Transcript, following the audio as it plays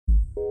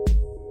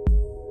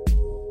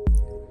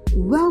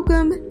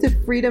Welcome to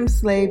Freedom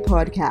Slay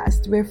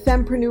Podcast, where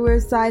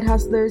fempreneurs, side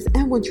hustlers,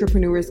 and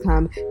entrepreneurs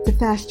come to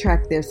fast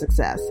track their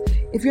success.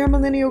 If you're a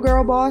millennial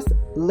girl boss,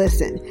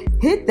 listen,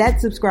 hit that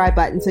subscribe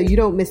button so you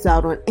don't miss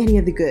out on any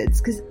of the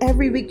goods, because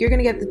every week you're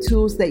going to get the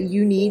tools that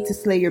you need to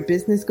slay your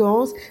business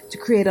goals to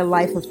create a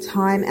life of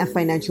time and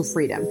financial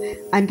freedom.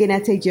 I'm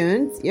Ganette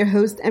Jones, your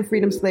host and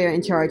Freedom Slayer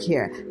in charge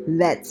here.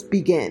 Let's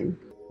begin.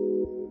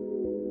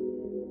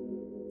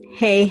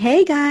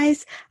 Hey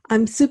guys,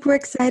 I'm super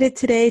excited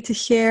today to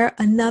share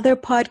another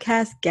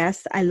podcast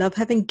guest. I love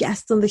having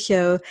guests on the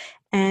show,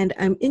 and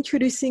I'm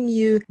introducing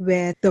you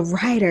with the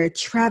writer,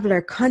 traveler,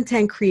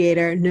 content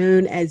creator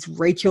known as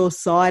Rachel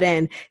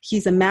Sawden.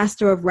 She's a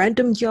master of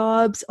random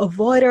jobs,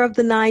 avoider of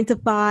the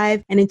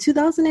 9-to-5, and in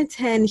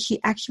 2010,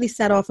 she actually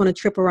set off on a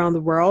trip around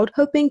the world,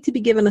 hoping to be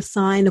given a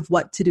sign of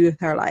what to do with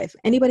her life.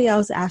 Anybody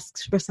else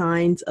asks for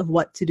signs of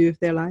what to do with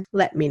their life?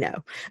 Let me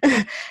know.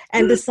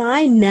 And the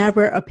sign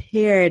never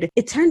appeared.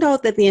 It turned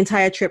out that the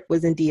entire trip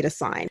was indeed a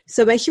sign.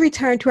 So when she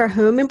returned to her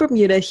home in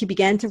Bermuda, she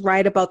began to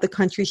write about the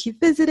country she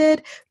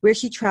visited, where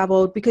she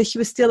traveled, because she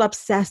was still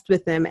obsessed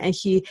with them, and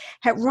she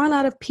had run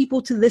out of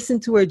people to listen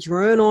to her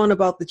drone on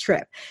about the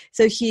trip.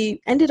 So she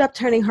ended up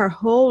turning her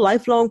whole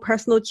lifelong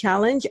personal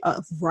challenge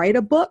of write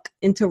a book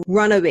into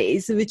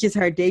Runaways, which is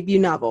her debut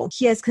novel.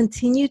 She has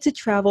continued to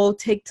travel,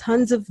 take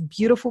tons of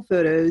beautiful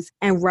photos,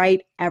 and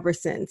write ever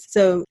since.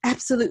 So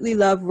absolutely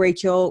love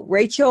Rachel.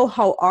 Rachel,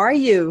 how are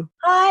you?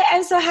 Hi,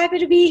 I'm so happy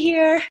to be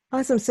here.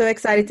 Awesome. So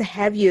excited to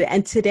have you.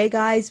 And today,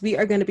 guys, we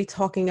are going to be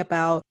talking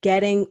about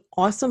getting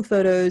awesome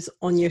photos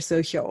on your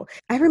social.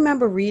 I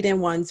remember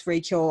reading once,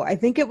 Rachel, I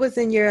think it was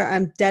in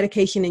your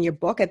dedication in your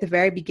book at the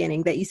very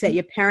beginning, that you said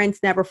your parents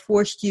never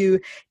forced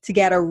you to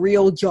get a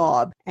real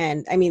job.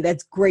 And I mean,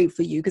 that's great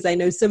for you, because I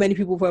know so many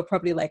people who are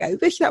probably like, I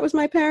wish that was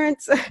my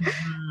parents.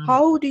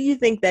 How do you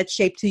think that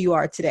shaped who you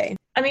are today?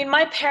 I mean,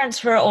 my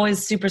parents were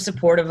always super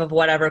supportive of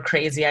whatever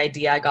crazy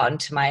idea I got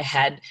into my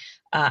head.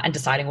 And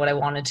deciding what I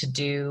wanted to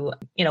do.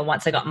 You know,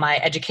 once I got my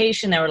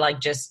education, they were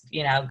like, just,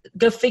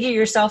 go figure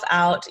yourself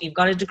out. You've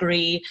got a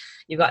degree,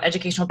 you've got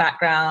educational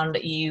background,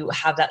 you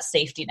have that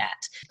safety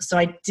net. So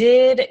I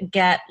did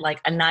get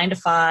like a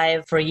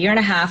 9-to-5 for a year and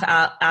a half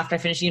after I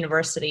finished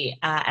university.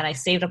 And I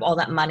saved up all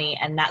that money,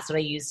 and that's what I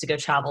used to go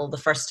travel the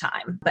first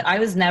time. But I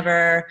was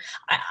never,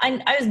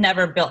 I was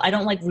never built, I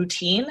don't like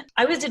routine.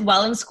 I always did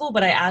well in school,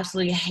 but I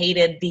absolutely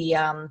hated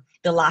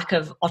the lack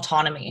of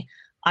autonomy.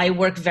 I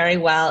work very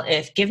well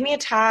if give me a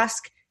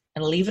task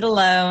and leave it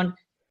alone,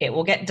 it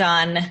will get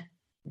done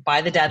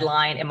by the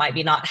deadline. It might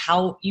be not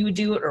how you would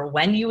do it or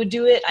when you would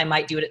do it. I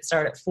might do it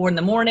at 4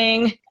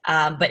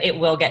 a.m, but it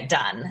will get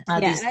done.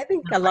 And I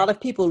think a lot of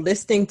people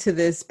listening to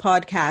this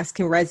podcast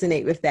can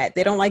resonate with that.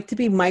 They don't like to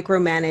be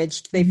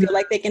micromanaged. They feel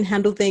like they can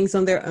handle things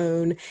on their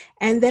own.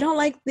 And they don't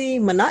like the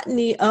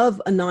monotony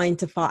of a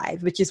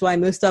 9-to-5, which is why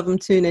most of them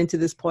tune into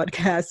this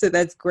podcast. So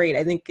that's great.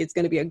 I think it's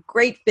going to be a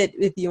great fit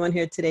with you on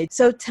here today.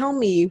 So tell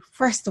me,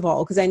 first of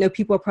all, because I know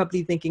people are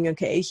probably thinking,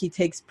 okay, she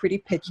takes pretty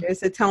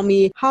pictures. So tell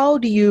me, how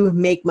do you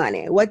make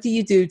money? What do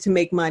you do to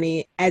make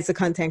money as a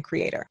content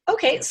creator?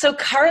 Okay, so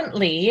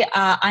currently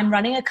I'm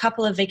running a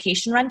couple of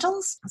vacation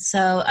rentals.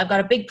 So I've got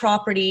a big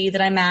property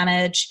that I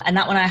manage, and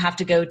that one I have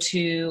to go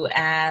to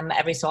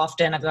every so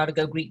often. I've got to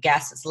go greet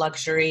guests. It's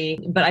luxury,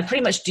 but I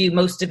pretty much do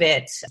most of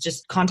it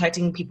just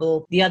contacting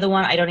people. The other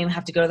one, I don't even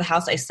have to go to the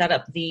house. I set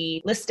up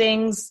the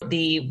listings,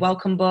 the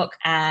welcome book,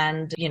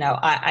 and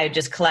I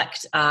just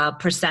collect a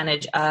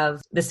percentage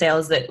of the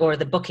sales or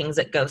the bookings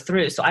that go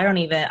through. So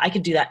I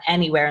could do that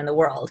anywhere in the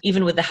world.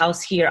 Even with the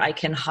house here, I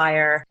can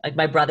hire like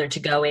my brother to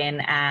go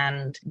in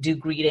and do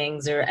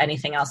greetings or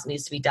anything else that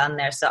needs to be done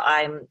there. So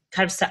I'm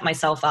kind of set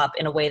myself up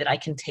in a way that I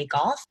can take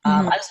off.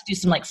 I also do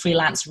some like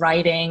freelance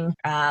writing.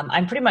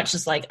 I'm pretty much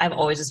just like, I've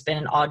always just been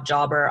an odd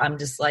jobber. I'm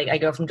just like, I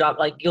go from job,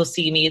 like you'll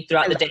see me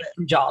throughout the day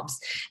from jobs.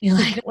 You're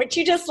like, weren't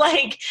you just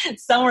like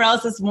somewhere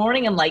else this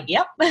morning? I'm like,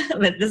 yep,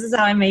 but this is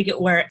how I make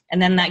it work.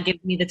 And then that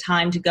gives me the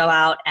time to go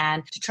out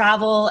and to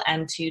travel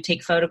and to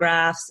take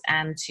photographs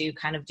and to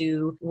kind of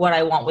do what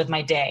I want with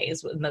my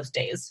days, with most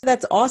days.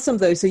 That's awesome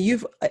though. So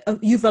you've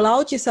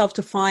allowed yourself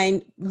to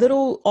find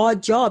little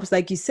odd jobs,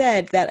 like you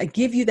said, that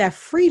give you that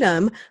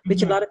freedom,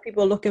 which a lot of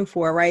people are looking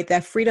for, right?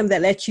 That freedom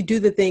that lets you do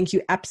the things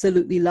you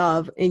absolutely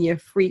love in your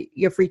free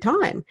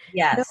time.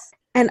 Yes.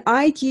 An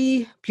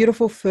IG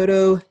beautiful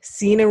photo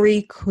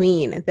scenery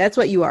queen. That's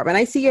what you are. When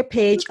I see your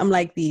page, I'm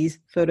like, these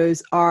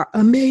photos are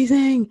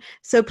amazing.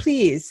 So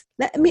please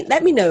let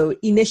me know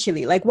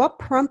initially, like what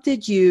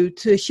prompted you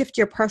to shift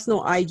your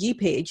personal IG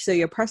page, so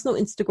your personal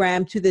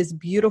Instagram, to this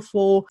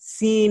beautiful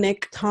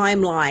scenic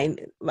timeline.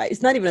 Like,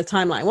 it's not even a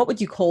timeline. What would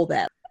you call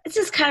that? It's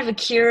just kind of a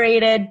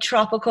curated,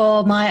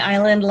 tropical, my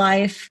island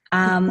life.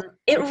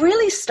 It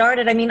really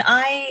started,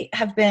 I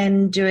have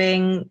been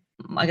doing,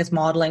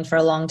 modeling for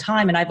a long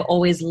time, and I've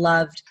always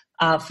loved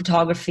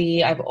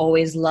photography. I've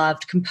always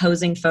loved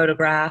composing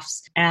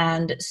photographs.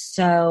 And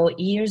so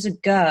years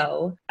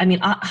ago,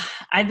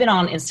 I've been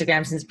on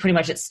Instagram since pretty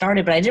much it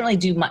started, but I didn't really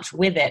do much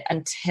with it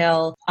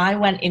until I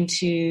went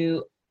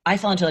into I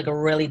fell into like a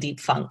really deep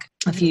funk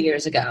a few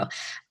years ago.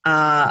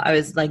 I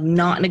was like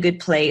not in a good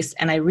place.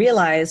 And I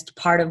realized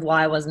part of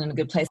why I wasn't in a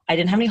good place, I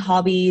didn't have any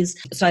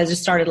hobbies. So I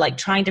just started like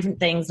trying different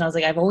things. And I was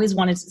like, I've always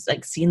wanted to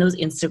like seen those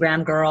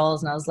Instagram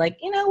girls. And I was like,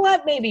 you know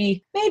what,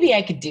 maybe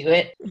I could do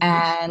it.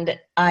 And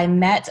I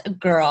met a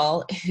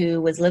girl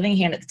who was living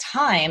here. And at the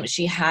time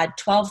she had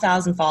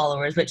 12,000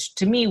 followers, which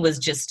to me was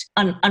just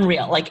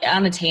unreal, like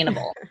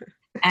unattainable.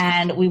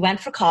 And we went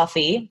for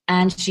coffee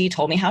and she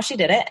told me how she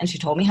did it and she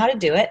told me how to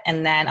do it.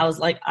 And then I was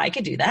like, I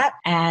could do that.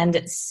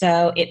 And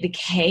so it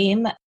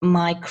became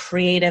my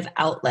creative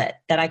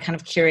outlet that I kind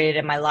of curated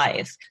in my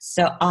life.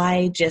 So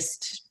I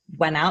just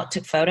went out,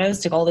 took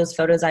all those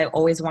photos I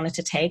always wanted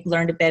to take,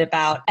 learned a bit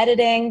about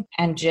editing.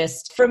 And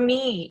just for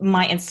me,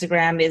 my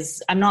Instagram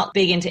I'm not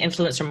big into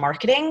influencer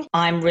marketing.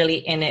 I'm really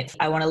in it.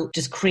 I want to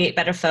just create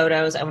better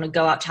photos. I want to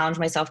go out, challenge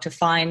myself to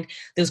find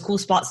those cool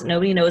spots that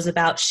nobody knows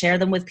about, share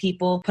them with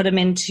people, put them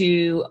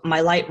into my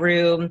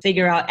Lightroom,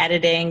 figure out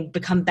editing,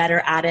 become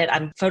better at it.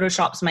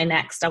 Photoshop's my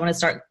next. I want to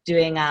start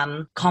doing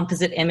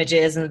composite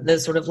images and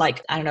those sort of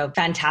like, I don't know,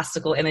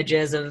 fantastical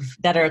images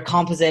that are a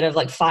composite of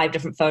like 5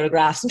 different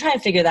photographs and try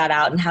and figure that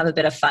out and have a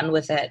bit of fun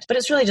with it. But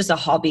it's really just a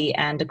hobby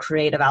and a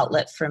creative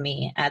outlet for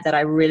me that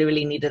I really,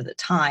 really needed at the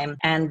time.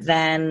 And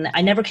then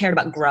I never cared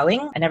about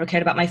growing. I never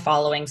cared about my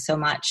following so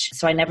much.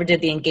 So I never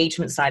did the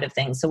engagement side of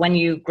things. So when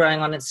you're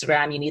growing on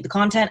Instagram, you need the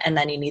content and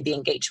then you need the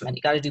engagement.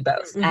 You got to do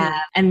both. Mm-hmm.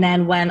 And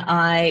then when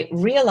I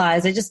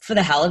realized, I just, for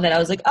the hell of it, I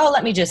was like, oh,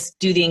 let me just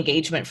do the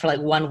engagement for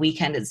like one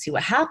weekend and see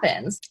what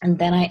happens. And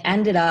then I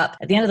ended up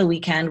at the end of the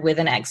weekend with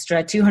an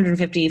extra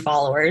 250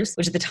 followers,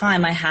 which at the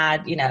time I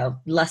had,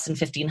 less than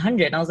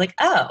 1,500. And I was like,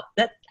 oh,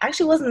 that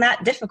actually wasn't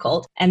that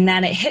difficult. And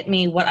then it hit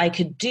me what I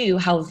could do,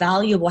 how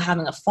valuable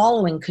having a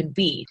following could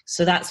be.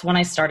 So that's when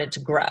I started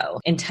to grow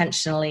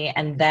intentionally.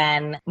 And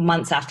then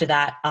months after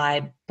that,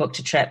 I booked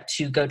a trip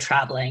to go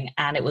traveling.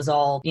 And it was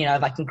all,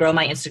 if I can grow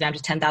my Instagram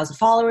to 10,000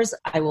 followers,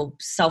 I will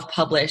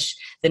self-publish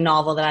the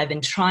novel that I've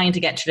been trying to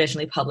get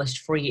traditionally published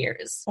for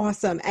years.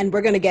 Awesome. And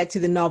we're going to get to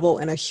the novel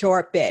in a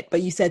short bit,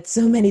 but you said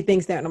so many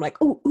things there. And I'm like,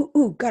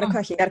 got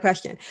a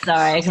question.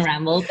 Sorry, I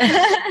rambled.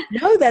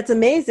 No, that's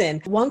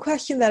amazing. One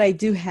question that I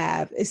do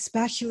have,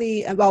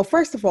 especially, well,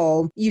 first of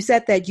all, you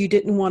said that you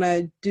didn't want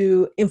to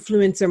do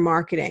influencer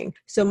marketing.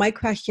 So my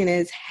question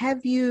is,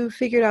 have you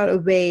figured out a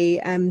way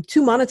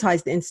to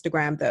monetize the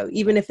Instagram though?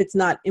 Even if it's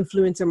not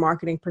influencer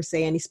marketing per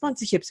se, any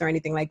sponsorships or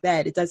anything like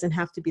that, it doesn't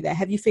have to be that.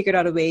 Have you figured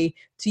out a way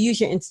to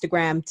use your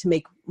Instagram to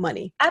make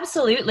money?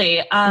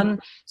 Absolutely.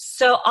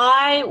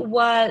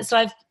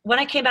 When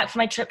I came back from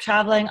my trip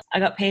traveling, I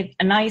got paid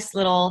a nice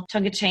little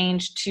chunk of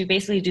change to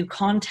basically do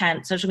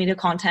social media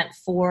content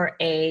for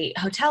a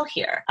hotel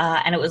here.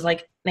 And it was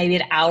like maybe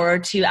an hour or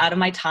two out of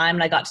my time,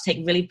 and I got to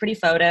take really pretty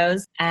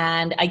photos,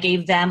 and I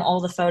gave them all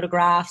the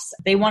photographs.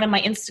 They wanted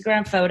my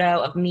Instagram photo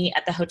of me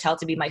at the hotel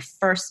to be my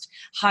first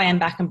 "Hi, I'm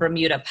back in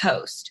Bermuda"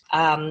 post.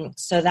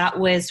 So that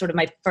was sort of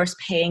my first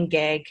paying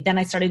gig. Then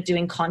I started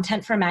doing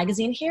content for a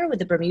magazine here with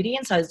the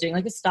Bermudian. So I was doing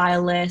like a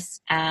style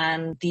list,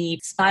 and the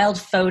styled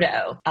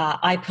photo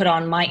I put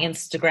on my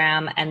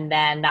Instagram, and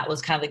then that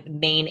was kind of like the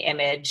main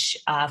image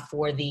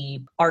for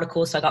the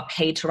article. So I got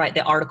paid to write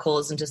the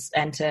articles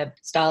and to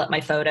style up my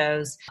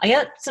photos. I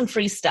get some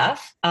free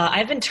stuff.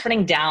 I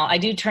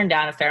do turn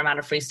down a fair amount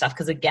of free stuff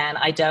because, again,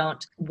 I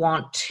don't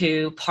want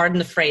to, pardon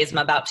the phrase I'm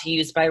about to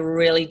use, but I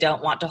really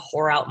don't want to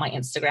whore out my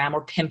Instagram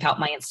or pimp out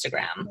my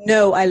Instagram.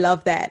 No, I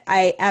love that.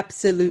 I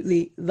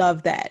absolutely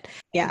love that.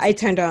 Yeah, I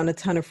turn down a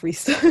ton of free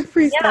stuff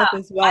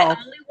as well.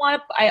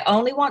 I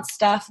only want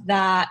stuff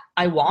that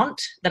I'd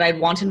want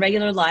in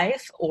regular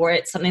life, or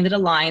it's something that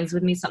aligns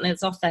with me, something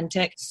that's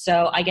authentic.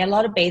 So I get a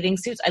lot of bathing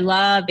suits. I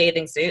love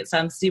bathing suits. So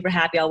I'm super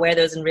happy. I'll wear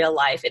those in real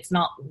life. It's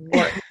not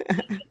work.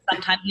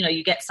 Sometimes,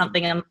 you get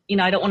something and,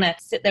 I don't want to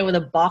sit there with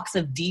a box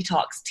of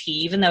detox tea,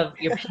 even though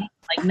you're paying.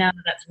 Like, no,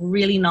 that's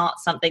really not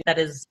something that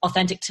is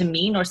authentic to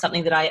me, nor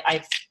something that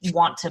I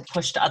want to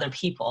push to other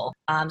people.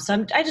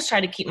 So I just try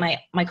to keep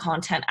my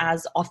content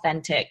as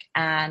authentic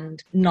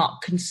and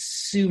not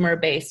consumer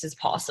based as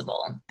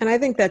possible. And I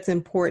think that's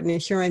important,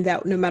 ensuring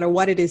that no matter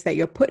what it is that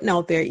you're putting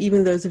out there,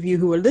 even those of you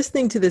who are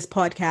listening to this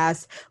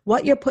podcast,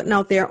 what you're putting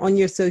out there on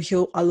your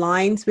social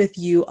aligns with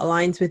you,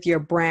 aligns with your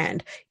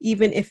brand.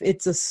 Even if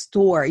it's a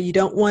store, you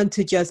don't want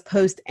to just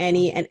post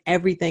any and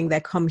everything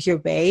that comes your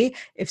way.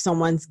 If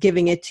someone's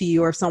giving it to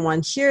you, or if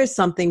someone shares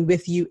something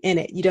with you in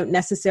it, you don't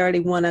necessarily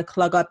want to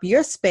clog up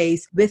your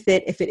space with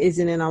it if it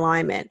isn't in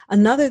alignment.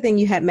 Another thing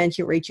you had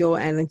mentioned, Rachel,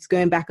 and it's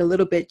going back a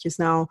little bit just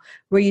now,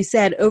 where you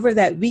said over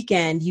that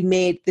weekend, you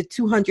made the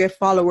 200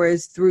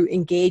 followers through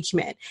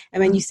engagement.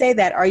 And when you say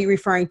that, are you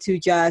referring to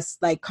just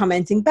like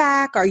commenting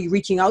back? Are you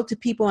reaching out to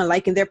people and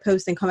liking their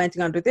posts and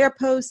commenting under their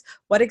posts?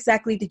 What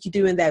exactly did you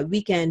do in that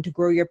weekend can to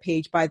grow your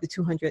page by the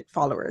 200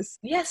 followers?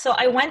 Yeah, so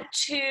I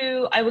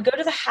would go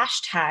to the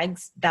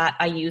hashtags that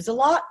I use a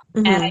lot,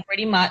 and I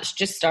pretty much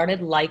just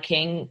started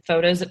liking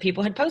photos that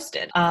people had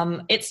posted.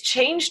 It's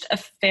changed a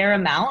fair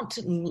amount,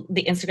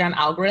 the Instagram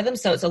algorithm,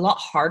 so it's a lot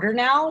harder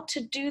now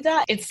to do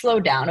that. It's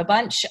slowed down a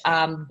bunch,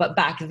 but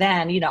back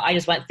then, I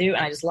just went through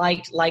and I just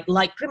liked,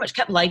 pretty much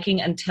kept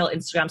liking until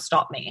Instagram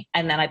stopped me.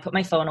 And then I put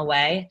my phone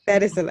away.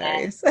 That is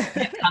hilarious.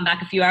 Come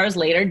back a few hours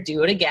later,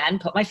 do it again,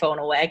 put my phone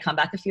away, come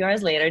back a few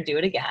hours later, do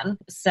it again.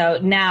 So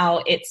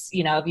now it's,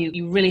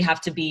 you really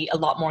have to be a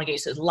lot more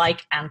engaged. So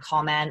like and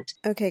comment.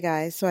 Okay,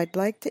 guys. So I'd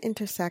like to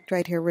intersect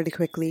right here really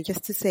quickly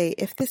just to say,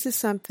 if this is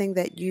something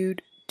that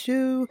you'd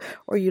do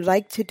or you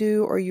like to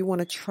do or you want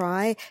to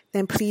try,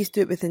 then please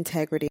do it with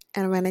integrity.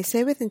 And when I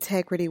say with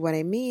integrity, what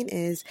I mean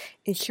is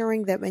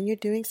ensuring that when you're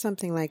doing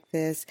something like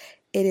this,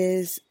 it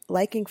is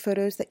liking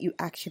photos that you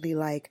actually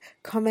like,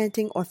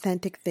 commenting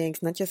authentic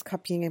things, not just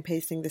copying and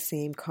pasting the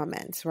same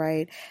comments,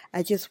 right?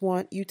 I just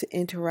want you to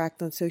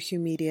interact on social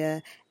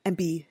media and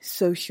be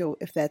social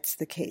if that's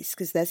the case,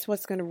 because that's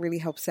what's going to really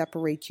help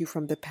separate you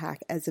from the pack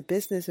as a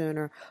business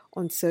owner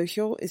on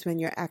social, is when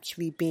you're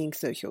actually being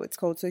social. It's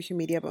called social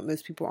media, but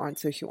most people aren't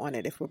social on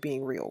it if we're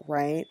being real,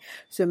 right?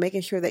 So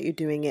making sure that you're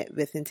doing it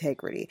with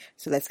integrity.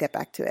 So let's get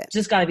back to it.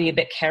 Just got to be a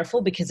bit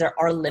careful because there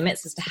are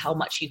limits as to how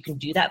much you can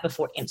do that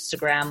before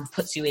Instagram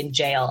puts you in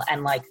jail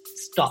and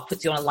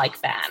puts you on a like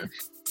ban.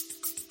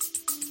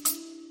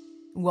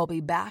 We'll be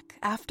back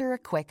after a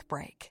quick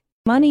break.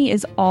 Money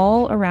is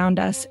all around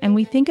us, and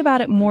we think about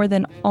it more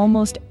than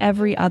almost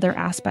every other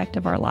aspect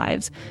of our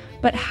lives.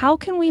 But how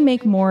can we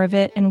make more of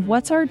it, and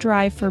what's our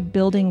drive for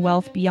building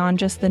wealth beyond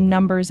just the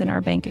numbers in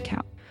our bank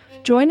account?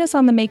 Join us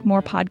on the Make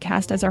More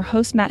podcast as our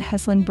host Matt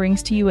Heslin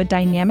brings to you a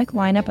dynamic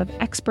lineup of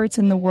experts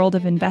in the world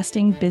of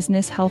investing,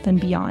 business, health, and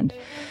beyond.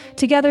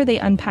 Together, they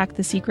unpack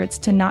the secrets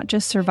to not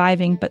just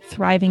surviving, but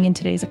thriving in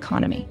today's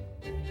economy.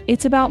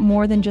 It's about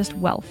more than just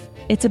wealth.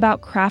 It's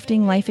about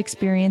crafting life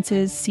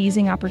experiences,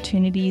 seizing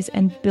opportunities,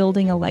 and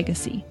building a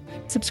legacy.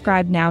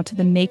 Subscribe now to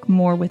the Make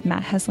More with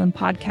Matt Heslin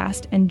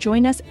podcast and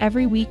join us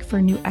every week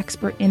for new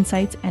expert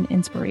insights and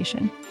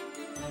inspiration.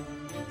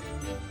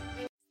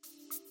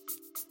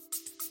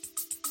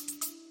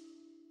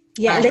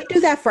 Yeah, and they do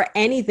that for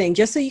anything.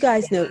 Just so you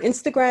guys know,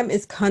 Instagram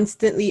is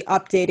constantly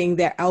updating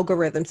their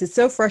algorithms. It's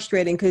so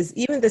frustrating because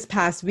even this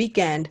past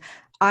weekend,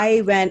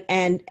 I went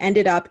and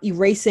ended up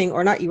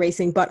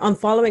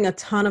unfollowing a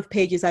ton of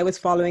pages I was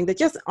following that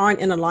just aren't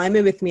in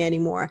alignment with me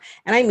anymore.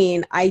 And I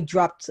mean, I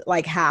dropped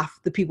like half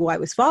the people I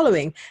was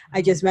following.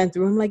 I just went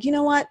through, I'm like, you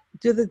know what?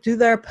 Do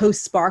their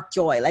posts spark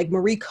joy? Like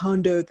Marie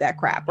Kondo, that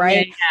crap,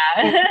 right?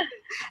 Yeah.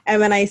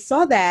 And when I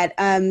saw that,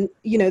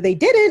 they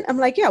didn't, I'm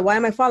like, yeah, why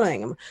am I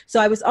following them? So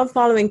I was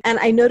unfollowing, and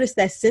I noticed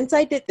that since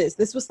I did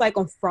this was like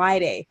on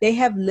Friday, they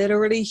have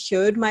literally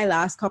showed my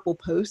last couple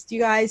posts, you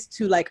guys,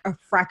 to like a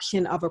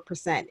fraction of a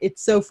percent.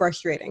 It's so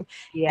frustrating.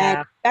 Yeah.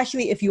 And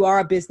especially if you are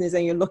a business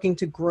and you're looking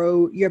to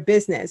grow your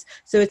business.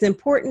 So it's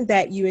important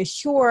that you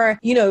ensure,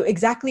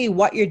 exactly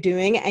what you're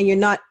doing and you're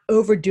not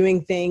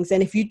overdoing things.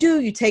 And if you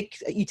do, you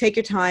take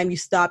your time, you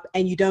stop,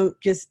 and you don't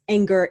just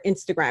anger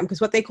Instagram,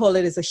 because what they call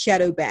it is a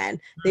shadow ban.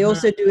 They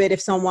also do it if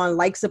someone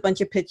likes a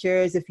bunch of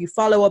pictures, if you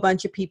follow a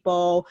bunch of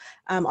people.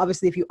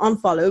 Obviously, if you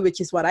unfollow,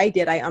 which is what I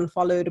did, I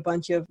unfollowed a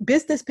bunch of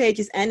business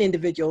pages and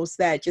individuals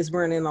that just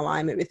weren't in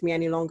alignment with me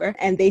any longer,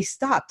 and they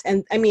stopped.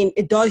 And I mean,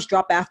 it does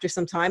drop after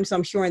some time, so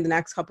I'm sure in the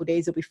next couple of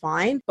days it'll be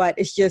fine, but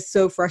it's just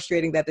so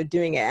frustrating that they're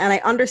doing it. And I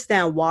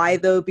understand why,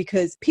 though,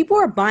 because people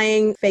are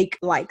buying fake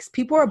likes,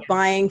 people are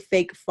buying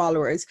fake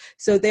followers,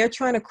 so they're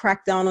trying to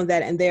crack down on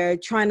that, and they're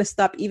trying to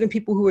stop even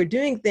people who are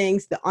doing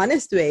things the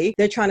honest way.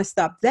 They're trying to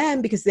stop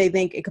them because they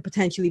think it could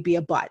potentially be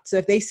a bot. So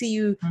if they see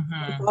you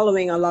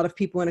following a lot of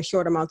people in a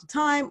short amount of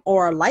time,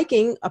 or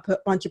liking a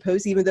bunch of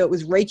posts, even though it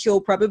was Rachel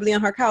probably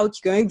on her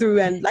couch going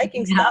through and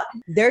liking stuff,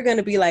 they're going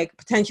to be like,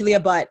 potentially a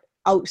bot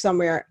out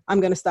somewhere, I'm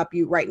going to stop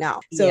you right now.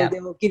 So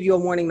they'll give you a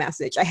warning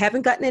message. I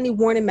haven't gotten any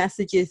warning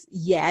messages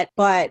yet,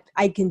 but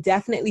I can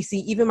definitely see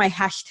even my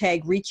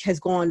hashtag reach has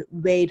gone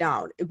way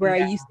down, where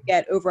I used to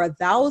get over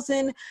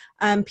 1,000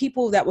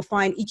 people that will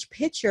find each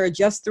picture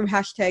just through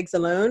hashtags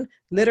alone,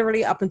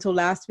 literally up until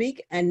last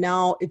week. And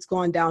now it's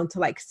gone down to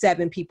like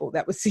 7 people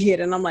that will see it.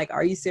 And I'm like,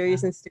 are you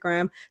serious,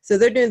 Instagram? So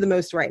they're doing the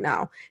most right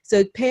now.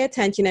 So pay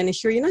attention and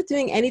ensure you're not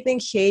doing anything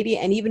shady.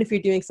 And even if you're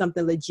doing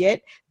something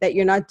legit, that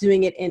you're not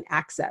doing it in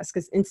access,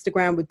 because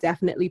Instagram would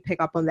definitely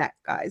pick up on that,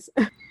 guys.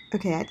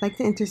 Okay, I'd like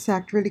to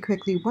intersect really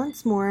quickly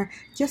once more,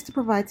 just to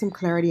provide some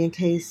clarity in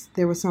case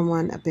there was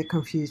someone a bit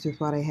confused with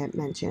what I had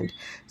mentioned.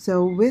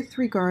 So with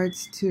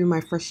regards to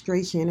my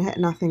frustration, it had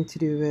nothing to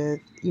do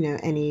with,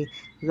 any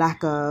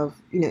lack of,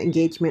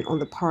 engagement on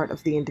the part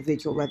of the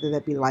individual, whether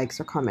that be likes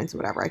or comments or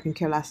whatever. I can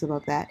care less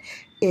about that.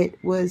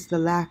 It was the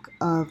lack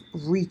of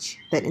reach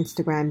that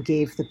Instagram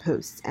gave the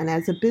posts. And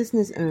as a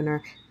business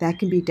owner, that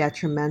can be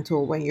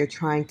detrimental when you're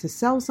trying to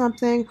sell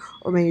something,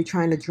 or when you're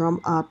trying to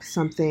drum up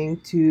something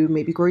to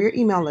maybe grow your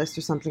email list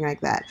or something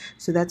like that.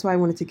 So that's why I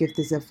wanted to give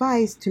this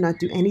advice to not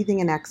do anything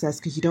in excess,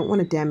 because you don't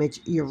want to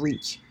damage your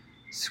reach.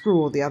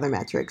 screw all the other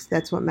metrics.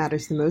 That's what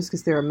matters the most,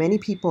 because there are many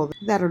people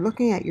that are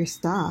looking at your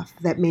stuff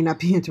that may not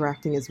be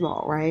interacting as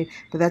well, right?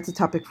 But that's a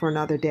topic for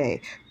another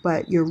day.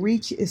 But your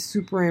reach is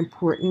super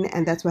important,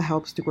 and that's what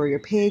helps to grow your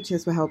page.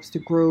 That's what helps to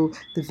grow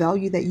the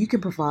value that you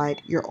can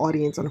provide your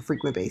audience on a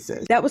frequent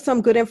basis. That was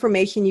some good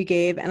information you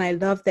gave, and I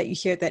love that you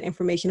shared that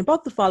information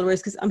about the followers,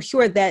 because I'm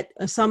sure that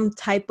some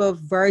type of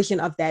version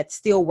of that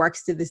still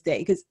works to this day,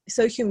 because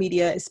social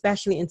media,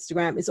 especially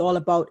Instagram, is all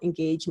about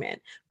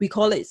engagement. We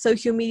call it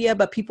social media,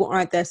 but people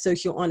aren't that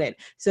social on it.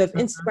 So if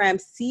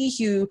Instagram sees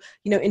you,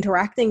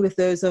 interacting with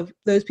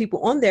those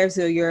people on there,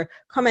 so you're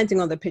commenting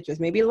on the pictures,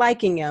 maybe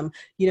liking them,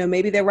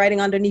 maybe they're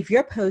writing underneath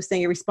your post and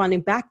you're responding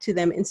back to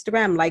them,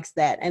 Instagram likes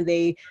that, and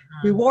they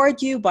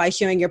reward you by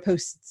showing your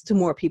posts to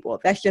more people.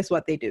 That's just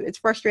what they do. It's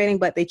frustrating,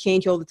 but they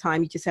change all the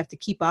time. You just have to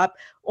keep up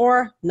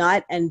or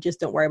not, and just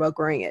don't worry about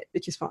growing it,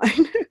 which is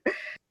fine.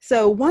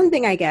 So one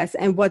thing, I guess,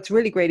 and what's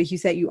really great is you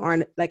said you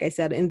aren't, like I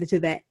said, into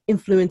that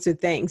influencer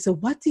thing. So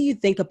what do you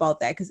think about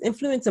that? Because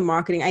influencer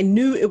marketing, I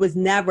knew it was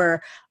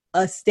never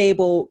a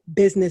stable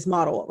business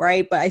model,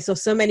 right? But I saw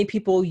so many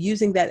people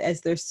using that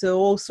as their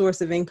sole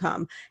source of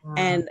income. Wow.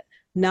 And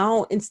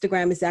now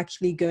Instagram is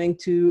actually going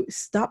to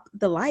stop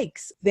the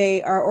likes.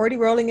 They are already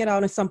rolling it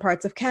out in some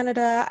parts of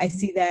Canada. I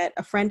see that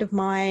a friend of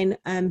mine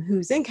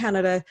who's in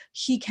Canada,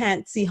 she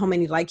can't see how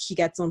many likes she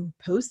gets on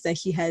posts, and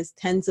she has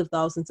tens of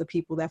thousands of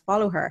people that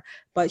follow her.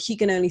 But she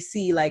can only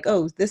see like,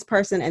 oh, this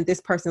person and this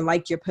person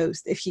liked your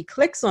post. If she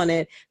clicks on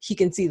it, she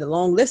can see the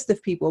long list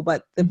of people,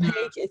 but the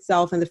page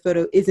itself and the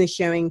photo isn't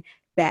showing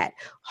that.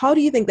 How do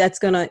you think that's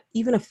going to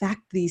even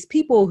affect these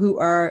people who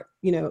are,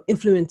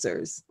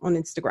 influencers on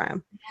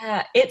Instagram?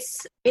 Yeah,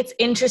 it's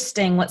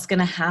interesting what's going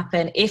to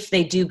happen if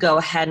they do go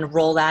ahead and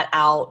roll that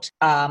out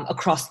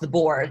across the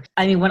board.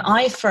 I mean, when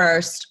I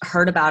first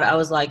heard about it, I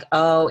was like,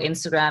 oh,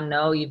 Instagram,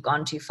 no, you've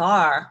gone too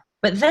far.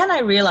 But then I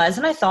realized,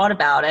 and I thought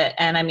about it,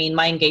 and I mean,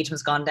 my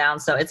engagement's gone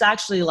down. So it's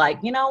actually like,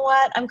 you know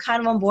what? I'm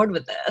kind of on board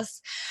with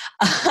this.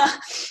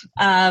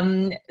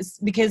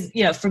 Because,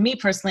 for me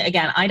personally,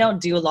 again, I don't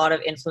do a lot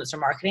of influencer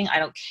marketing. I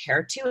don't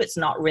care to. It's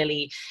not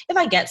really, if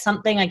I get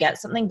something,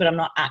 but I'm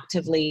not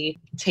actively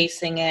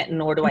chasing it,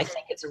 nor do I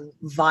think it's a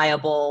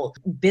viable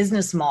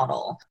business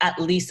model. At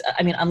least,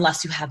 I mean,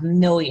 unless you have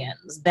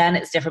millions, then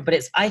it's different.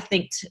 But I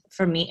think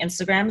for me,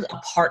 Instagram's a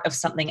part of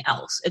something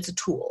else. It's a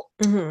tool.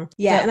 Mm-hmm.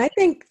 Yeah. And I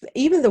think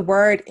even the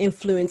word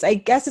influence, I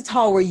guess it's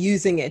how we're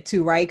using it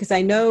too, right? Because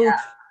I know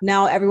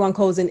now everyone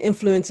calls an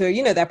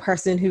influencer, that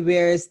person who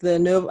wears the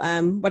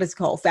what is it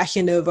called,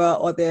 Fashion Nova,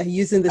 or they're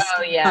using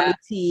the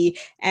tea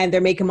and they're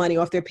making money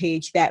off their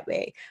page that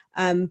way.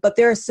 But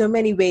there are so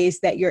many ways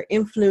that your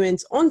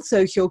influence on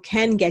social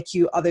can get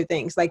you other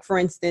things. Like, for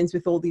instance,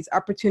 with all these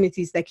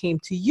opportunities that came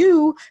to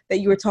you that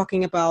you were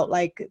talking about,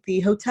 like the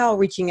hotel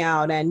reaching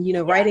out and,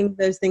 writing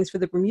those things for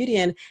the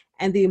Bermudian,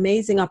 and the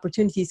amazing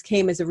opportunities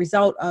came as a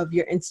result of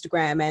your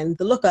Instagram and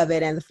the look of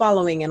it and the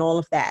following and all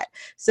of that.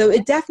 So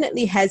it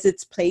definitely has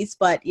its place,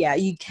 but yeah,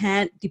 you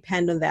can't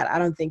depend on that. I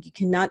don't think you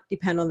cannot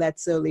depend on that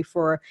solely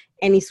for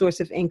any source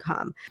of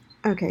income.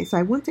 Okay, so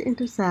I want to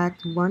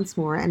intersect once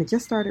more, and it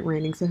just started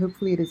raining, so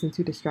hopefully it isn't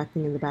too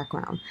distracting in the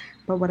background.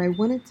 But what I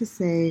wanted to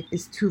say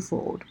is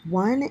twofold.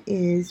 One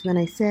is, when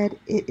I said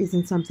it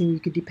isn't something you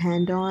could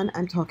depend on,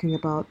 I'm talking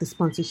about the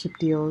sponsorship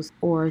deals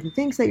or the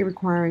things that you're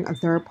requiring a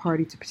third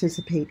party to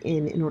participate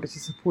in order to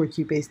support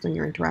you based on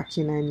your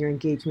interaction and your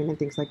engagement and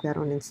things like that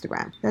on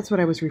Instagram. That's what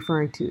I was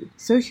referring to.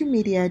 Social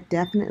media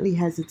definitely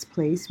has its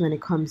place when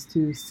it comes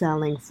to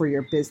selling for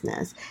your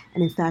business.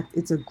 And in fact,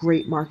 it's a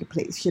great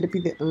marketplace. Should it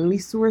be the only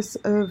source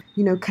of,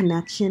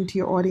 connection to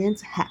your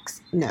audience? Heck,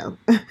 no.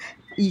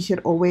 You should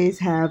always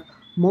have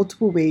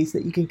multiple ways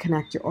that you can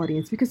connect your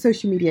audience, because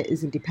social media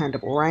isn't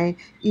dependable, right?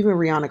 Even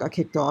Rihanna got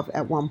kicked off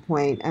at one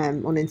point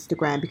on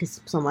Instagram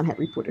because someone had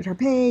reported her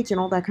page and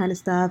all that kind of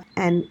stuff.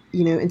 And,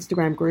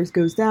 Instagram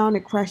goes down,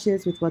 it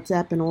crashes with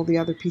WhatsApp and all the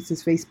other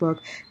pieces, Facebook.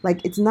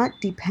 Like, it's not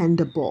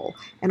dependable.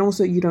 And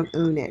also, you don't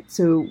own it.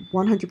 So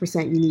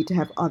 100% you need to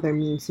have other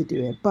means to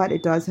do it. But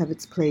it does have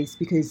its place,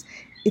 because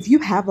if you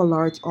have a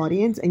large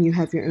audience and you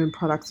have your own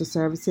products or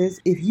services,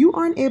 if you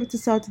aren't able to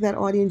sell to that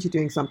audience, you're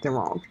doing something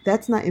wrong.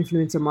 That's not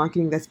influencer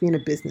marketing. That's being a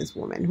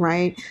businesswoman,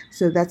 right?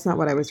 So that's not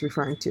what I was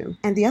referring to.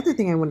 And the other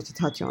thing I wanted to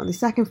touch on, the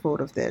second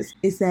fold of this,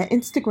 is that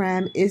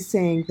Instagram is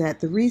saying that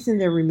the reason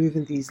they're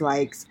removing these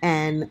likes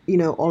and,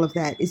 all of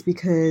that is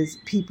because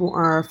people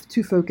are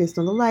too focused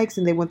on the likes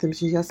and they want them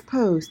to just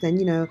post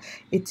and,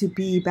 it to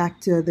be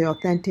back to the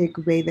authentic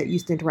way that you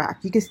used to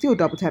interact. You can still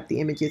double tap the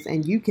images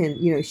and you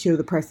can, show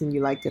the person you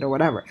liked it or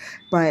whatever.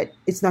 But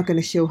it's not going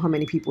to show how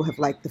many people have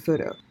liked the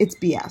photo. It's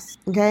BS,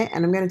 okay?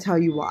 And I'm going to tell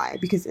you why.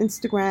 Because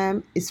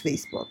Instagram is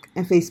Facebook,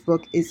 and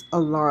Facebook is a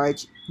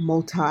large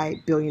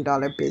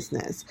multi-billion-dollar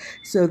business.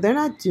 So they're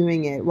not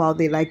doing it while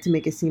they like to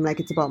make it seem like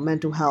it's about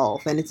mental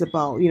health and it's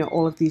about,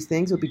 all of these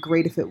things. It would be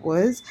great if it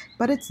was,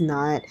 but it's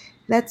not.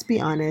 Let's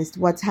be honest,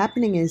 what's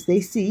happening is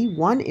they see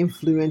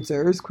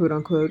influencers, quote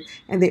unquote,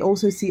 and they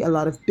also see a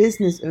lot of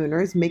business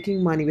owners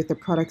making money with the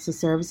products or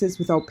services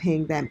without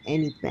paying them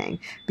anything.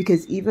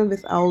 Because even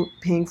without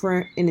paying for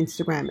an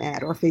Instagram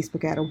ad or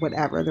Facebook ad or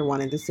whatever, they're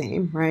one and the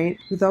same, right?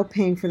 Without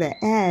paying for that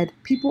ad,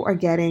 people are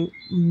getting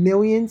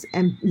millions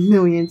and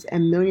millions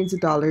and millions of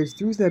dollars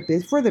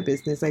for the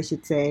business, I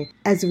should say,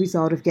 as a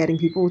result of getting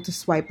people to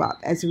swipe up,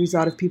 as a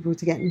result of people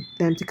to getting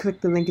them to click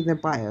the link in their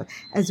bio,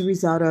 as a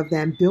result of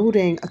them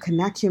building a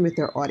connection with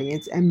their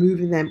audience and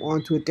moving them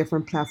onto a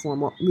different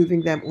platform or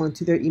moving them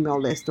onto their email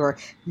list or,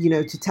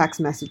 to text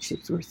message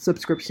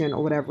subscription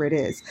or whatever it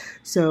is.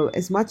 So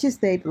as much as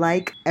they'd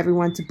like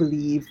everyone to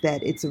believe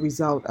that it's a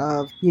result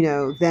of,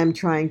 them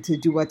trying to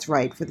do what's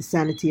right for the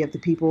sanity of the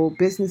people,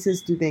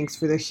 businesses do things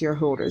for their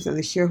shareholders, and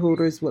the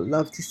shareholders would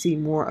love to see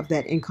more of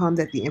that income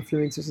that the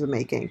influencers are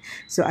making.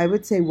 So I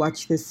would say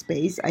watch this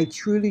space. I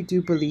truly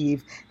do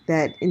believe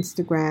that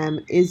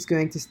Instagram is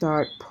going to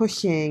start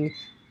pushing,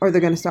 or they're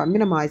going to start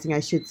minimizing, I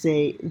should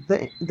say,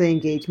 the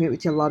engagement,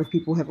 which a lot of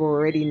people have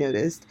already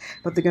noticed,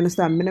 but they're going to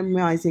start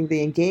minimizing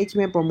the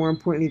engagement, but more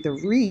importantly,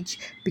 the reach,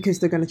 because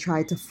they're going to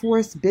try to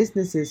force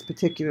businesses,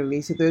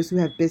 particularly, so those who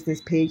have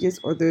business pages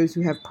or those who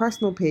have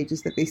personal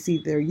pages that they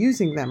see they're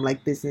using them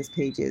like business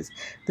pages,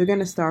 they're going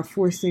to start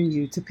forcing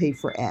you to pay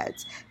for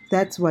ads.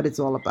 That's what it's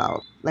all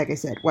about. Like I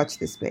said, watch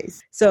this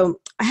space.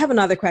 So I have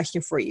another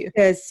question for you,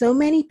 because so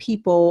many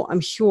people, I'm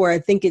sure,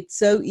 think it's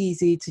so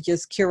easy to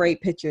just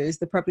curate pictures.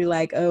 They're probably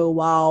like, oh,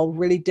 wow,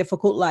 really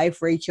difficult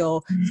life,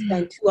 Rachel.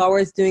 Spend 2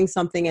 hours doing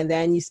something and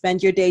then you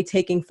spend your day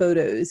taking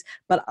photos.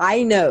 But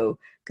I know,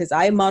 because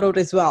I modeled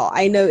as well,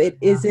 I know it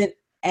isn't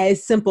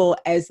as simple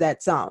as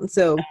that sounds.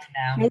 So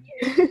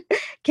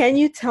can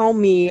you tell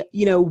me,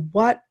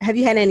 what have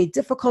you had any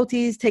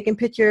difficulties taking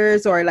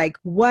pictures, or like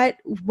what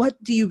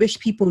do you wish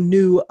people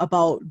knew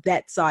about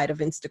that side of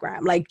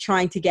Instagram, like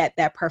trying to get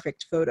that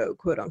perfect photo,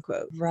 quote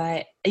unquote?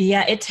 Right.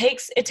 Yeah, it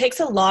takes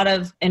a lot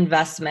of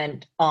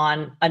investment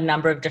on a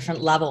number of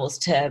different levels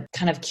to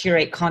kind of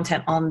curate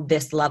content on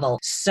this level.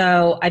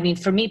 So, I mean,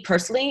 for me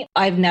personally,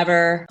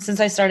 since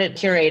I started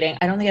curating,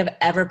 I don't think I've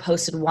ever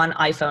posted one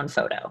iPhone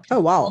photo. Oh,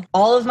 wow.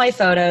 All of my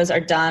photos are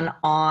done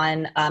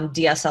on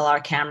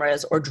DSLR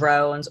cameras or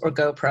drones or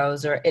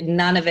GoPros, or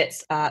none of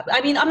it's,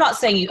 I'm not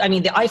saying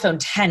the iPhone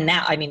 10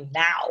 now,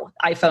 now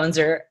iPhones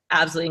are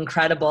absolutely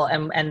incredible.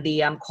 And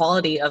the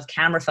quality of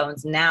camera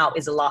phones now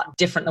is a lot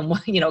different than,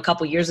 a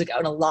couple years ago,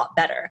 and a lot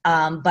better.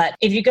 But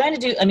if you're going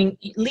to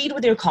lead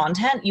with your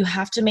content, you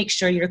have to make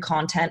sure your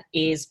content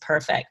is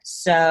perfect.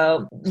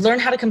 So learn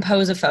how to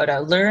compose a photo,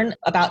 learn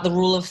about the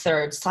rule of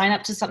thirds, sign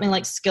up to something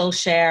like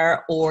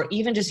Skillshare or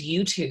even just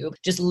YouTube.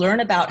 Just learn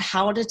about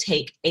how to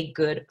take a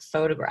good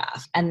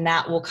photograph, and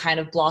that will kind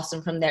of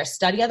blossom from there.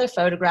 Study other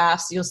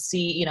photographs. You'll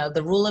see,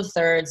 the rule of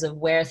thirds of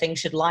where things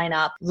should line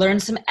up. Learn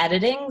some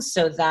editing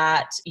so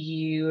that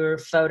your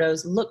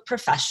photos look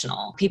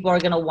professional. People are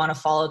going to want to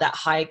follow that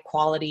high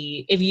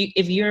quality.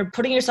 If you're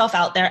putting yourself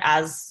out there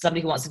as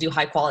somebody who wants to do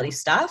high quality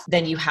stuff,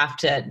 then you have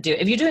to do it.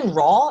 If you're doing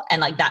raw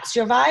and that's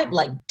your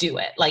vibe, do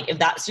it. If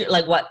that's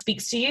what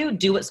speaks to you,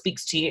 do what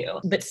speaks to you,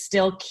 but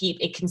still keep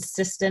a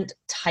consistent,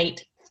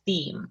 tight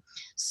theme.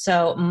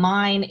 So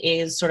mine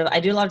is I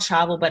do a lot of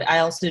travel, but I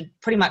also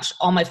pretty much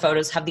all my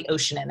photos have the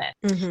ocean in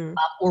it,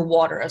 or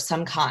water of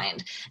some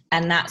kind.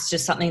 And that's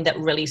just something that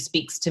really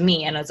speaks to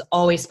me and has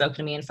always spoken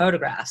to me in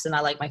photographs. And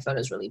I like my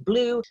photos really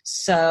blue.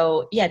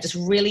 So yeah, just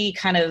really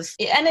kind of,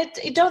 and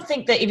don't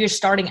think that if you're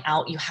starting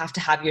out, you have to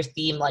have your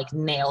theme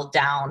nailed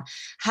down.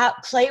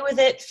 Play with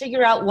it,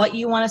 figure out what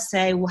you want to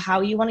say,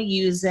 how you want to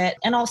use it.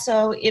 And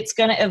also it's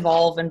going to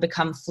evolve and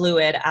become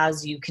fluid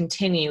as you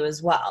continue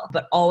as well.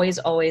 But always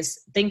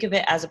think of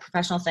it as a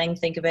professional thing.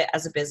 Think of it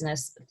as a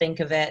business. Think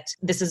of it.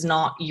 This is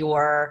not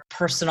your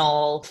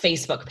personal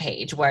Facebook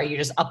page where you're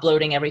just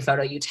uploading every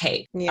photo you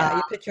take. Yeah,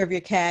 your picture of your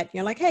cat.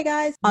 You're like, hey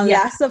guys.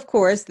 Unless, of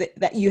course,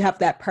 that you have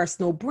that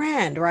personal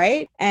brand,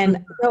 right?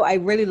 And I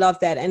really love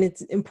that. And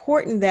it's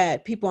important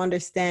that people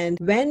understand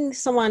when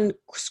someone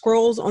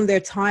scrolls on their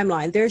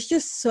timeline, there's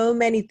just so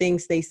many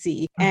things they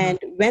see. And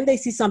when they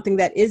see something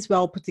that is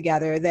well put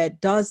together, that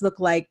does look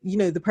like,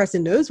 the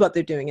person knows what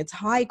they're doing. It's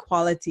high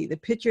quality. The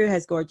picture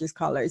has gorgeous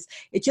colors.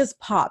 It just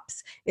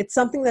pops. It's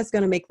something that's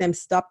going to make them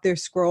stop their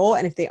scroll.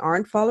 And if they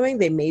aren't following,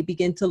 they may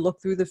begin to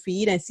look through the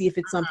feed and see if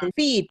it's something.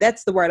 Feed,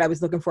 that's the word I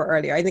was looking for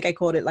earlier. I think I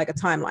called it like a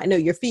timeline. No,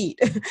 your feed.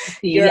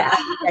 Your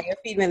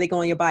feed when they go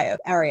on your bio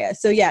area.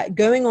 So yeah,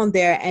 going on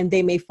there, and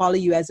they may follow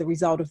you as a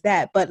result of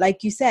that. But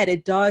like you said,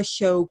 it does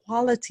show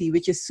quality,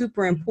 which is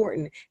super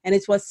important. And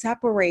it's what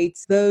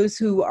separates those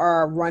who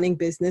are running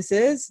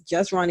businesses,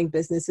 just running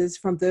businesses,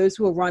 from those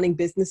who are running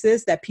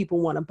businesses that people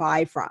want to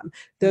buy from.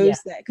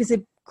 Those that, because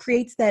it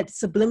creates that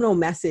subliminal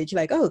message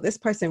like, oh, this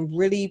person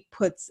really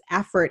puts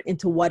effort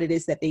into what it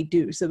is that they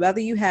do. So whether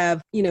you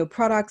have,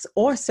 products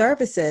or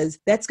services,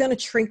 that's going to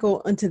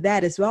trickle into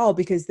that as well,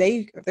 because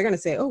they're going to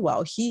say, oh,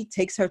 well, he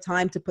takes her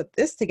time to put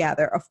this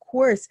together. Of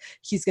course,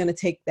 she's going to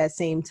take that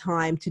same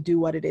time to do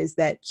what it is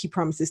that she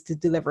promises to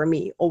deliver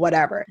me or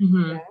whatever.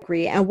 Mm-hmm. I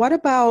agree. And what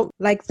about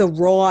like the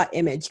raw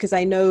image? Because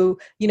I know,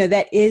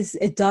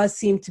 it does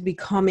seem to be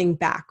coming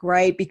back,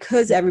 right?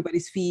 Because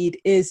everybody's feed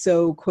is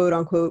so quote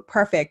unquote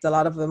perfect. A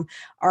lot of them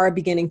are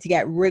beginning to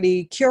get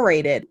really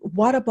curated.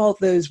 What about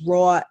those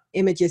raw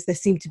images that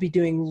seem to be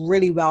doing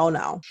really well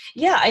now?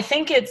 Yeah, I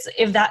think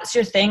if that's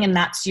your thing and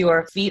that's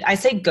your feed, I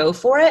say go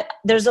for it.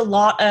 There are a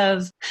lot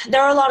of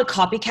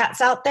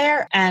copycats out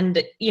there.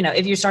 And,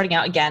 if you're starting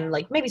out again,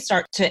 like maybe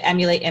start to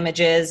emulate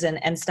images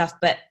and stuff.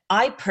 But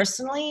I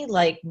personally,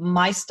 like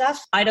my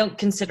stuff, I don't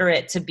consider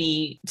it to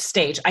be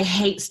staged. I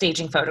hate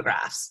staging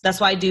photographs. That's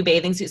why I do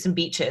bathing suits and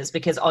beaches,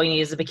 because all you need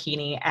is a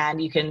bikini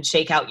and you can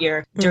shake out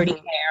your dirty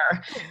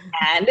hair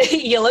and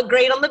you look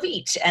great on the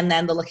beach, and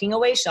then the looking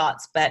away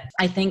shots. But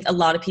I think a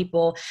lot of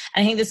people,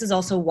 and I think this is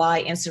also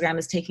why Instagram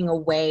is taking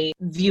away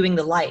viewing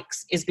the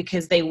likes, is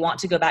because they want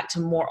to go back to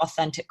more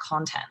authentic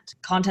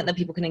content that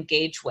people can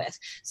engage with.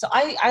 So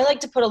I like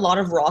to put a lot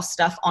of raw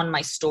stuff on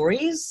my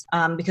stories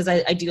because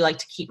I do like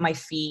to keep my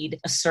feed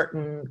a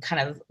certain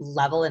kind of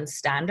level and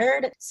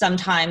standard.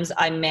 Sometimes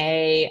I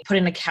may put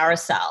in a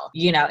carousel,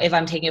 if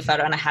I'm taking a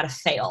photo and I had a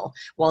fail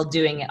while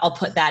doing it, I'll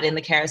put that in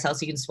the carousel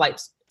so you can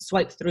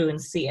swipe through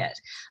and see it.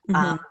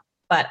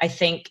 But I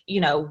think,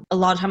 a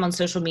lot of time on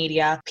social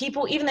media,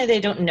 people, even though they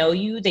don't know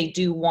you, they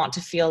do want to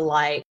feel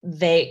like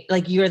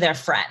you're their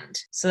friend.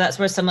 So that's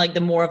where some like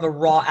the more of a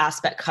raw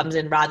aspect comes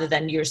in, rather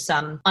than you're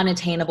some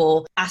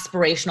unattainable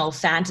aspirational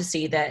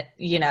fantasy that,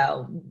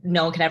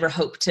 no one can ever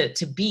hope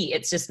to be.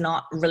 It's just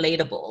not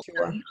relatable.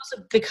 Sure. You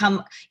also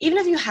become, even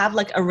if you have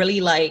like a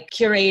really like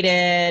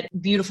curated,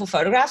 beautiful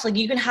photographs, like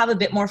you can have a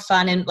bit more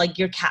fun in like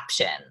your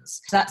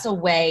captions. So that's a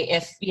way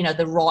if,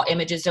 the raw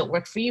images don't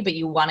work for you, but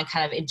you want to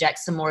kind of inject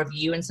some more of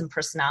you and some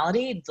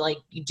personality, like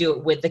you do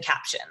it with the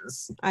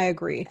captions. I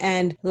agree.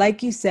 And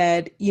like you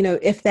said,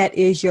 if that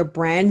is your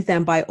brand,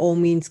 then by all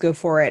means go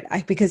for it.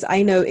 Because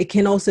I know it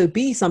can also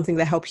be something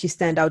that helps you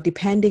stand out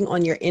depending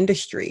on your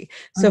industry.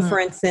 So for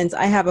instance,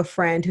 I have a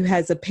friend who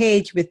has a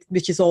page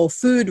which is all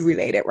food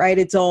related, right?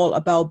 It's all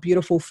about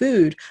beautiful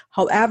food.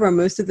 However,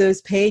 most of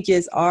those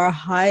pages are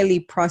highly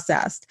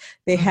processed.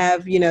 They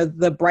have,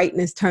 the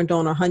brightness turned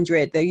on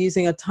 100. They're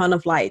using a ton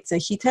of lights,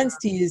 and she tends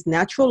to use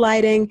natural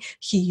lighting.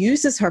 She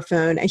uses her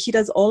phone, and she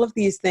does all of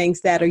these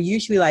things that are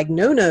usually like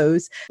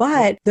no-nos,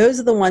 but those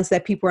are the ones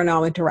that people are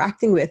now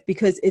interacting with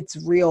because it's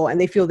real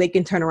and they feel they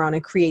can turn around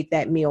and create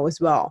that meal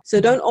as well.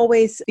 So don't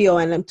always feel,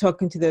 and I'm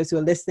talking to those who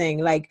are listening,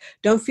 like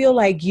don't feel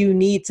like you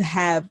need to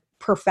have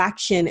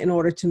perfection in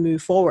order to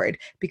move forward,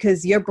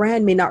 because your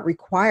brand may not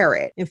require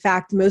it. In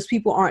fact, most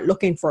people aren't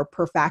looking for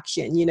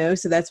perfection,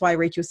 so that's why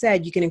Rachel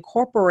said you can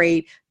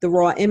incorporate the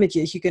raw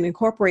images, you can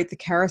incorporate the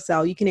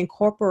carousel, you can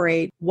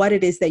incorporate what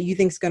it is that you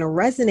think is going to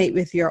resonate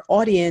with your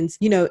audience,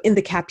 in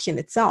the caption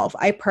itself.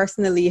 I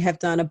personally have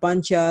done a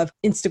bunch of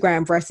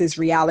Instagram versus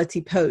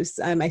reality posts.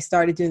 I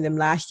started doing them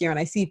last year, and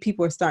I see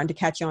people are starting to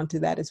catch on to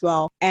that as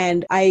well.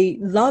 And I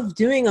love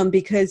doing them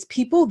because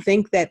people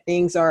think that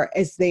things are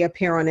as they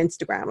appear on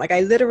Instagram. Like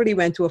I literally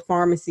went to a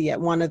pharmacy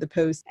at one of the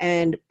posts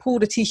and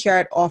pulled a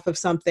t-shirt off of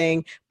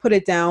something, put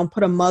it down,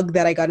 put a mug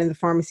that I got in the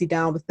pharmacy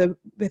down with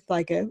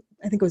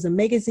I think it was a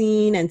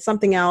magazine and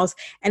something else.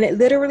 And it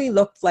literally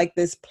looked like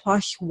this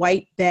plush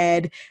white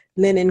bed,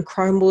 linen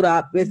crumbled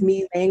up, with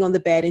me laying on the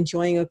bed,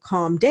 enjoying a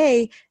calm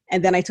day.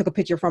 And then I took a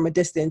picture from a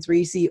distance where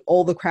you see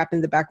all the crap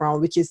in the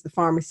background, which is the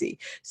pharmacy.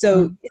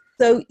 So it's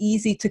so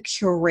easy to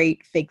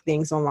curate fake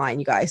things online,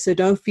 you guys. So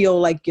don't feel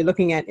like you're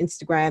looking at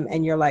Instagram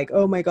and you're like,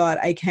 oh my God,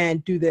 I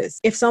can't do this.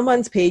 If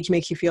someone's page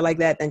makes you feel like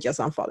that, then just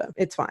unfollow.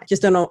 It's fine.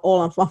 Just don't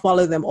all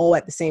unfollow them all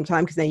at the same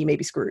time, because then you may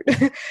be screwed.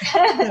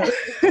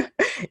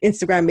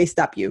 Instagram may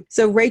stop you.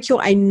 So Rachel,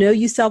 I know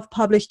you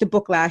self-published a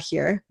book last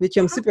year, which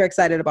I'm super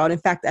excited about. In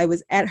fact, I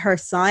was at her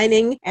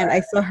signing and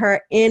I saw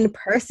her in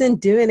person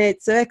doing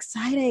it. So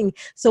exciting.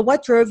 So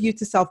what drove you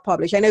to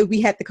self-publish? I know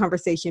we had the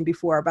conversation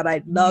before, but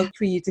I'd love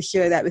for you to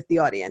share that with the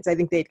audience. I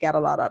think they'd get a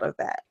lot out of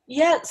that.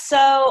 Yeah.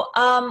 So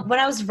when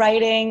I was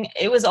writing,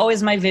 it was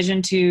always my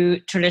vision to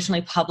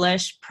traditionally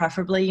publish,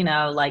 preferably,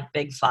 like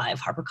Big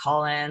Five,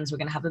 HarperCollins. We're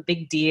going to have a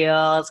big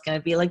deal. It's going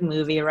to be like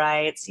movie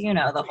rights,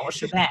 the whole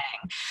shebang.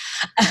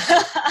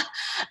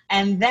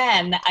 And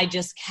then I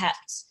just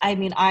kept,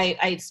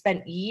 I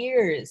spent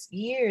years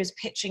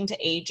pitching to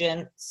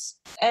agents,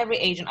 every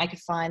agent I could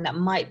find that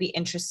might be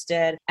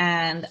interested.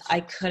 And I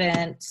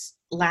couldn't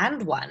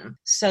land one.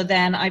 So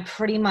then I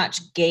pretty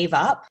much gave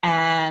up.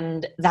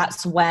 And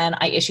that's when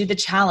I issued the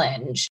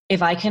challenge.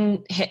 If I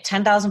can hit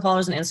 10,000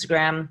 followers on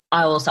Instagram,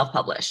 I will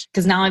self-publish.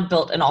 Because now I've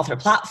built an author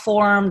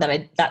platform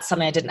that's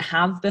something I didn't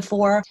have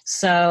before.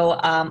 So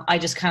I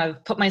just kind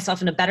of put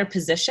myself in a better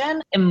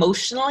position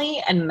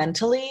emotionally and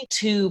mentally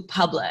to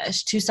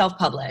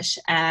self-publish.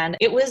 And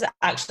it was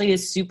actually a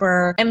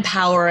super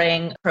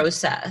empowering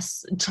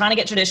process. Trying to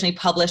get traditionally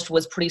published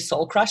was pretty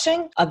soul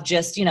crushing of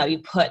just, you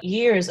put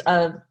years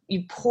of,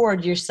 you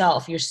poured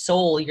yourself, your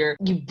soul, you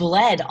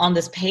bled on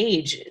this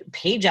page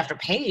after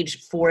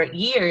page for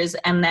years.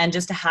 And then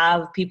just to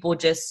have people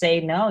just say,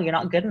 no, you're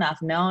not good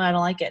enough. No, I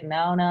don't like it.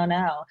 No.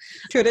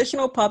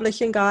 Traditional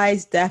publishing,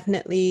 guys,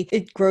 definitely,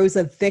 it grows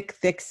a thick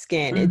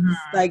skin. It's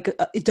like,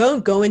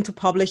 don't go into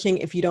publishing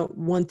if you don't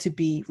want to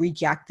be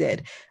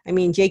rejected. I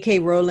mean, J.K.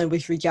 Rowling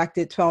was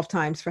rejected 12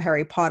 times for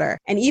Harry Potter.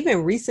 And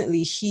even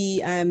recently,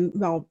 she,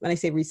 when I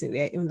say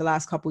recently, in the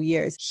last couple of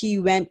years, she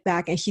went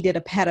back and she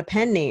had a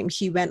pen name.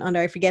 She went under,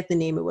 I forget the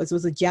name it was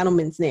a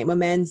gentleman's name, a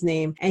man's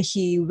name. And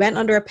she went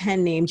under a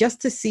pen name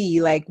just to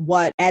see like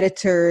what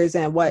editors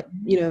and what,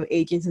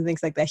 agents and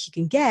things like that she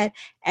can get.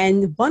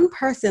 And one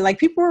person, like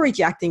people were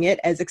rejecting it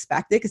as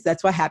expected, because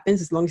that's what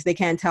happens as long as they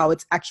can't tell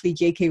it's actually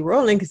J.K.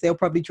 Rowling, because they'll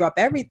probably drop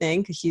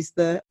everything because she's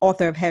the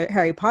author of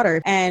Harry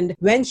Potter. And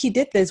when she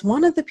did this,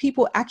 one of the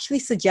people actually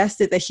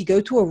suggested that she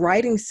go to a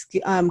writing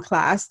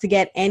class to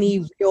get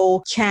any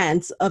real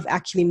chance of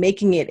actually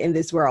making it in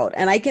this world.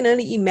 And I can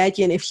only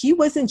imagine if she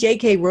wasn't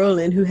J.K.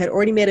 Rowling, who had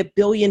already made $1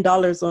 billion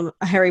on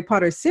a Harry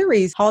Potter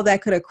series, how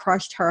that could have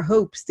crushed her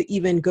hopes to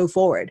even go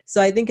forward.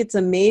 So I think it's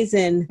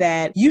amazing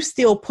that you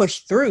still push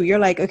through. You're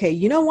like, okay,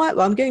 you know what?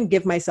 Well, I'm going to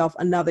give myself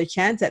another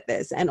chance at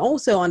this. And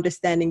also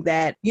understanding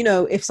that,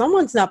 if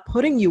someone's not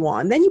putting you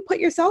on, then you put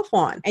yourself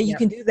on. And you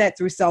can do that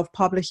through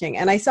self-publishing.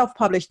 And I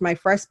self-published my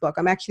first book.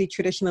 I'm actually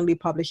traditionally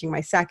publishing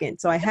my second.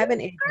 So I have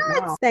an agent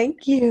now.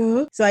 Thank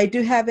you. So I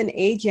do have an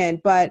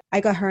agent, but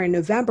I got her in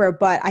November,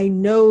 but I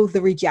know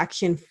the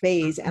rejection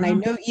phase and I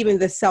know even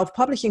the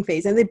self-publishing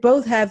phase, and they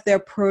both have their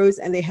pros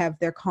and they have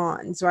their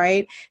cons,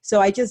 right? So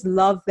I just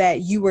love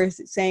that you were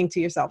saying to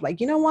yourself,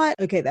 like, you know what?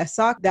 Okay, that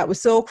sucked. That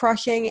was soul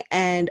crushing.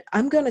 And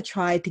I'm going to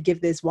try to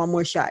give this one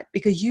more shot,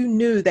 because you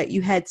knew that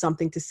you had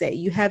something to say.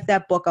 You have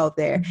that book out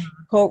there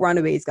called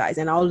Runaways, guys,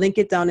 and I'll link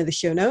it down in the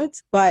show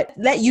notes, but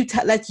let you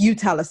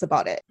tell us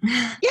about it.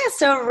 Yeah.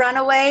 So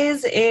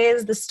Runaways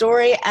is the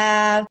story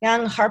of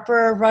young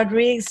Harper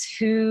Rodriguez,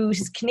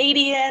 who's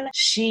Canadian.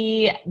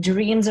 She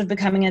dreams of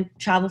becoming a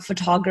travel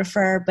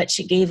photographer, but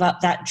she gave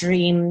up that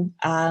dream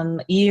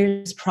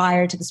years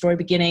prior to the story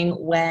beginning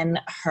when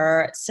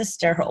her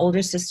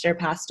older sister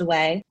passed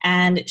away.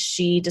 And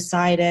she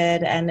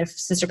decided, and her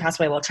sister passed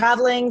away while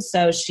traveling,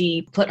 so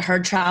she put her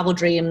travel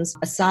dreams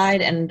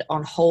aside and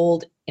on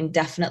hold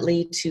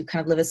indefinitely to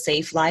kind of live a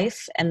safe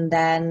life. And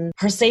then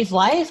her safe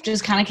life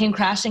just kind of came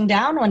crashing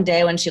down one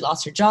day when she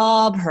lost her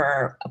job,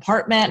 her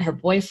apartment, her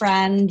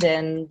boyfriend,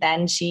 and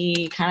then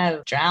she kind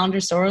of drowned her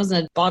sorrows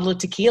in a bottle of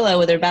tequila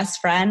with her best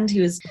friend,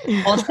 who was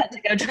all set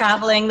to go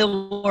traveling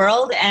the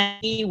world,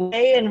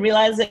 and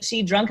realized that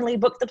she drunkenly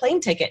booked the plane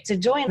ticket to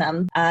join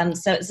them.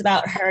 So it's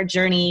about her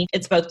journey.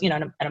 It's both,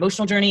 an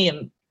emotional journey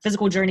and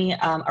physical journey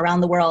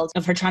around the world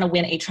of her trying to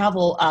win a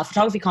travel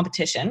photography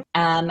competition,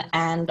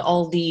 and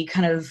all the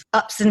kind of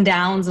ups and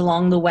downs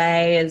along the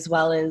way, as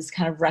well as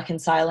kind of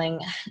reconciling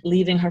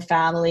leaving her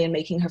family and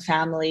making her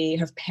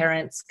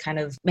parents kind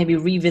of maybe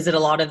revisit a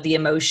lot of the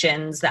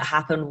emotions that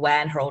happened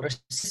when her older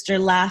sister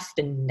left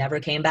and never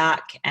came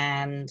back,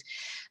 and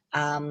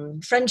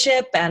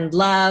friendship and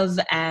love.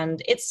 And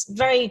it's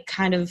very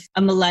kind of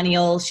a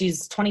millennial.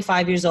 She's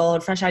 25 years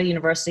old, fresh out of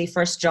university,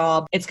 first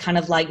job. It's kind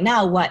of like,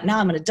 now what? Now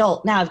I'm an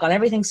adult. Now I've got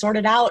everything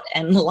sorted out.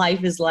 And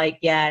life is like,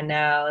 yeah,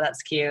 no,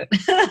 that's cute.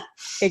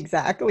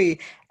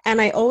 Exactly. And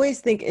I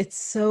always think it's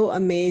so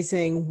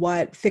amazing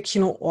what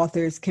fictional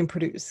authors can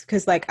produce.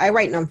 Because like I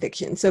write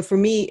nonfiction. So for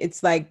me,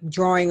 it's like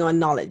drawing on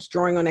knowledge,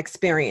 drawing on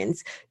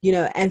experience,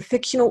 and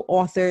fictional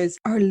authors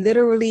are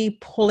literally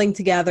pulling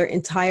together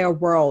entire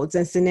worlds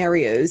and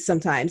scenarios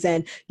sometimes,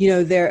 and,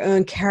 their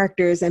own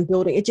characters and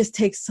building. It just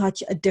takes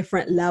such a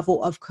different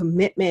level of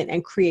commitment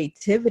and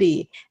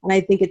creativity. And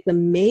I think it's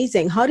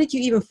amazing. How did you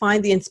even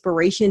find the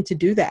inspiration to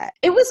do that?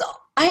 It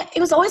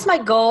was always my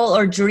goal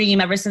or dream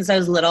ever since I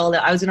was little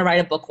that I was going to write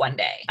a book one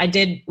day. I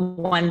did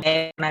one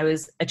day when I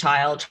was a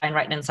child, try and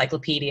write an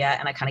encyclopedia,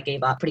 and I kind of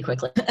gave up pretty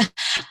quickly.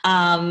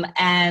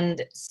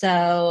 And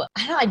so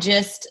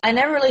I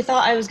never really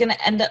thought I was going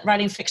to end up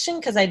writing fiction,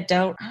 because I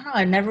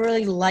never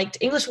really liked,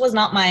 English was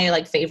not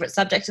my favorite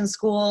subject in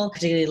school,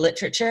 particularly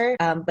literature.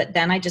 But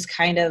then I just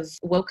kind of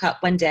woke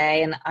up one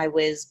day and I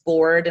was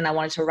bored and I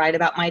wanted to write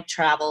about my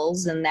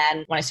travels. And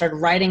then when I started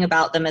writing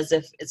about them as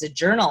a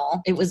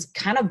journal, it was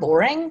kind of boring.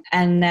 boring.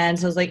 And then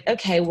so I was like,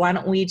 okay, why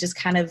don't we just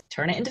kind of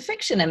turn it into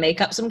fiction and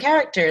make up some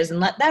characters and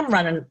let them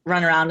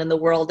run around in the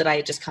world that I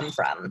had just come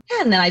from.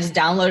 And then I just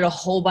downloaded a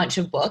whole bunch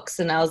of books,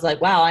 and I was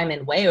like, wow, I'm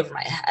in way over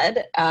my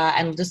head,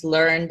 and just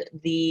learned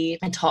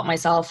and taught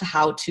myself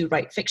how to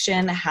write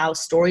fiction, how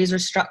stories are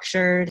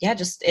structured. Yeah,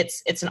 just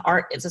it's an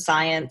art, it's a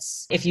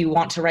science. If you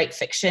want to write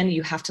fiction,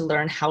 you have to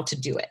learn how to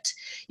do it.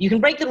 You can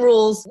break the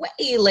rules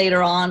way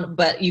later on,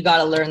 but you got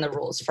to learn the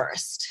rules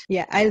first.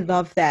 Yeah, I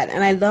love that.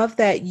 And I love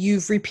that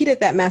you've repeated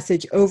that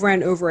message over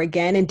and over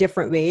again in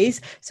different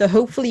ways. So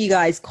hopefully you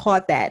guys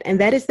caught that. And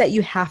that is that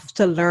you have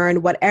to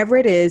learn whatever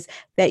it is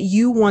that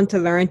you want to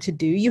learn to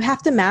do. You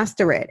have to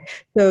master it.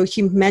 So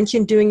she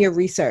mentioned doing your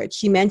research.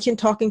 She mentioned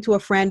talking to a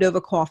friend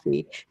over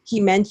coffee. She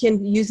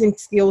mentioned using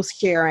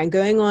Skillshare and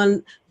going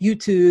on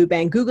YouTube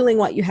and Googling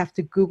what you have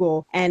to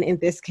Google. And in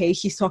this case,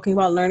 she's talking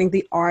about learning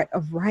the art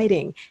of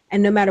writing.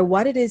 And no matter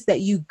what it is that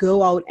you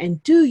go out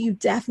and do, you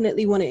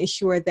definitely want to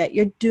ensure that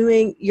you're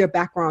doing your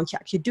background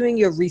checks, you're doing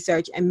your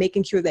research and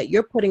making sure that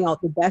you're putting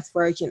out the best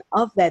version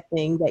of that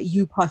thing that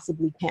you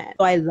possibly can.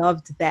 So I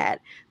loved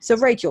that. So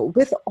Rachel,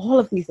 with all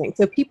of these things,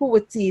 so people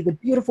would see the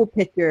beautiful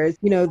pictures,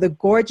 the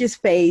gorgeous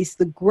face,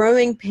 the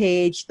growing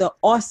page, the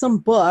awesome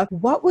book.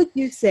 What would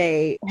you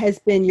say has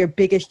been your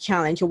biggest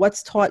challenge, or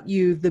what's taught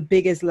you the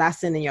biggest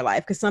lesson in your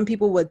life? Because some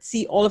people would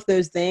see all of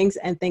those things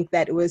and think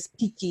that it was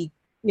peachy,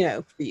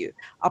 for you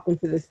up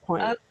until this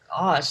point.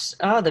 Gosh,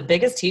 the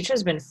biggest teacher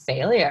has been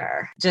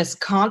failure, just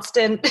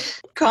constant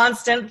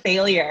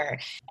failure.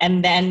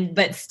 And then,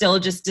 but still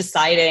just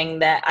deciding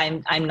that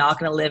I'm not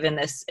going to live in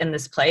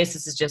this place.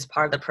 This is just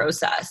part of the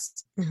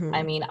process. Mm-hmm.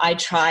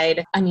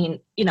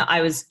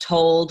 I was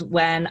told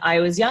when I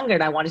was younger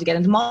and I wanted to get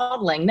into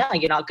modeling, no,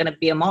 you're not going to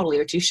be a model.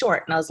 You're too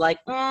short. And I was like,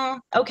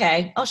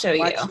 okay, I'll show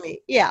watch you. Me.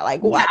 Yeah,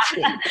 like watch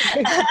me.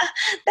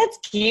 That's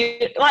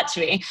cute. Watch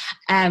me.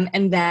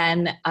 And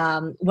then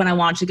when I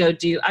wanted to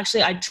go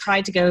I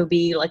tried to go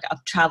be like a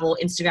travel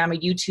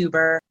Instagrammer,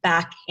 YouTuber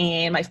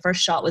my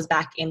first shot was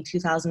back in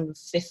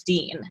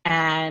 2015.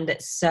 And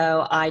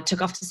so I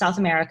took off to South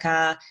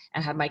America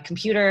and had my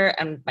computer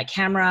and my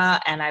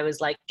camera. And I was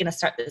like, going to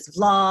start this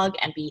vlog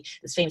and be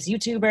this famous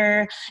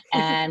YouTuber.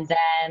 And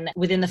then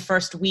within the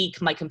first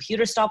week, my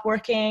computer stopped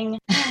working.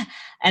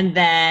 And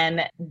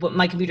then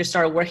my computer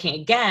started working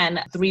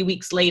again 3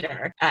 weeks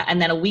later.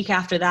 And then a week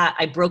after that,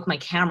 I broke my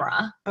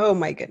camera. Oh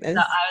my goodness.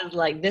 So I was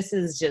like, this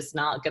is just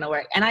not going to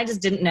work. And I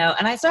just didn't know.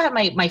 And I still had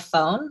my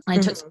phone. I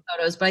took some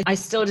photos, but I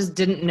still just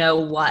didn't know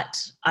what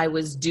I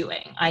was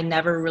doing. I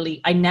never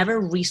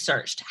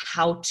researched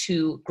how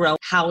to grow,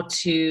 how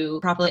to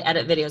properly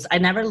edit videos. I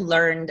never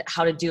learned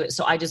how to do it.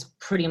 So I just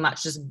pretty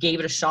much just gave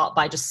it a shot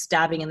by just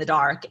stabbing in the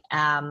dark.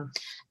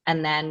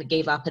 And then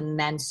gave up. And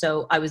then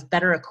so I was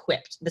better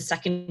equipped the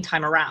second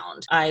time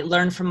around. I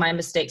learned from my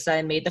mistakes that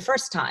I made the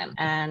first time.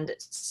 And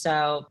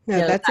so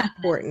that's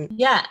important.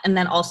 Yeah. And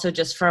then also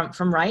just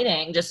from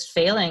writing, just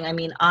failing. I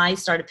mean, I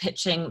started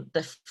pitching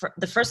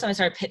the first time I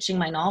started pitching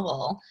my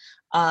novel,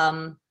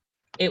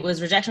 it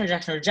was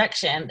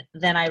rejection.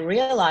 Then I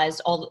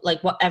realized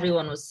what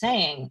everyone was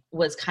saying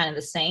was kind of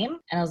the same.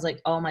 And I was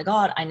like, oh my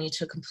God, I need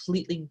to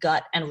completely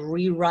gut and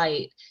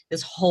rewrite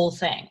this whole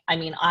thing. I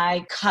mean,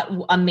 I cut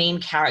a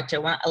main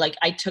character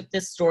I took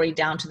this story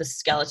down to the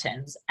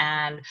skeletons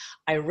and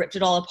I ripped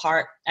it all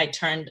apart. I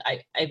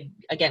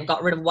again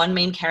got rid of one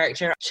main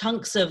character.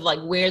 Chunks of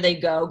where they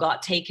go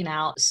got taken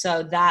out.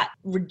 So that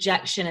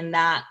rejection and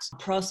that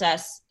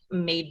process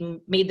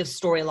made the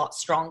story a lot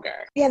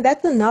stronger. Yeah, and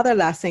that's another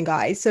lesson,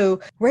 guys. So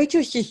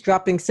Rachel's just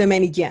dropping so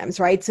many gems,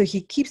 right? So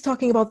she keeps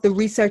talking about the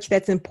research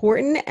that's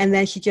important. And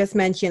then she just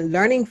mentioned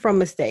learning from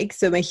mistakes.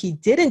 So when she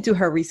didn't do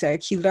her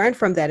research, she learned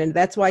from that. And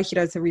that's why she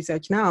does her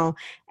research now.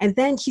 And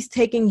then she's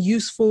taking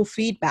useful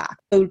feedback.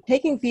 So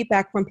taking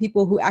feedback from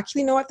people who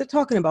actually know what they're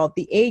talking about,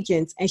 the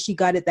agents, and she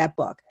got that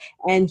book.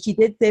 And she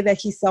did say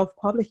that she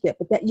self-published it.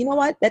 But that, you know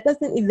what? That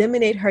doesn't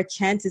eliminate her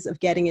chances of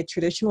getting it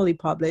traditionally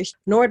published,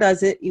 nor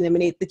does it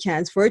eliminate the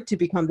chance for it to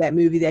become that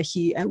movie that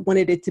she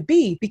wanted it to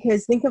be.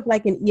 Because think of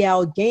an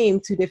E.L.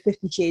 James who did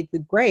 50 Shades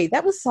of Grey.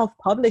 That was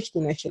self-published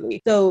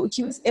initially. So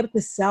she was able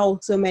to sell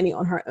so many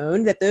on her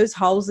own that those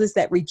houses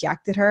that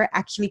rejected her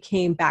actually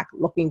came back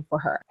looking for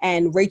her.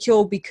 And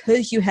Rachel,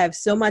 because you have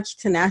so much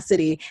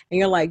tenacity and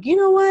you're like, you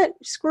know what?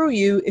 Screw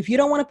you. If you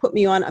don't want to put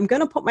me on, I'm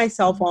going to put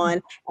myself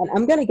on and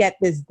I'm going to get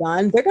this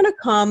done. They're going to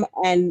come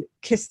and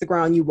kiss the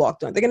ground you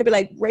walked on. They're going to be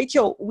like,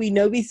 Rachel, we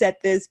know we said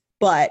this,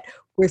 but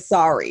we're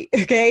sorry,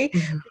 okay?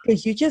 Mm-hmm.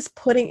 Because you're just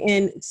putting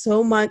in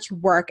so much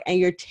work and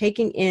you're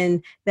taking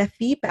in that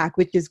feedback,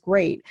 which is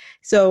great.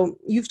 So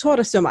you've taught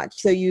us so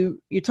much. So you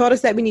taught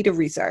us that we need to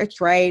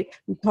research, right?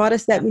 You taught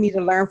us that we need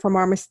to learn from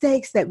our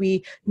mistakes, that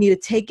we need to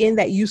take in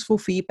that useful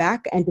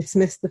feedback and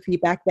dismiss the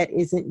feedback that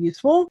isn't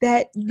useful,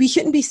 that we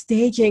shouldn't be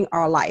staging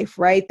our life,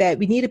 right? That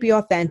we need to be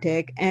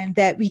authentic and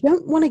that we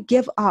don't want to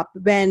give up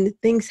when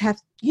things have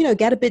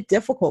get a bit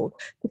difficult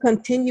to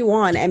continue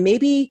on and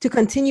maybe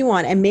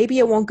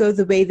it won't go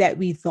the way that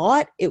we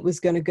thought it was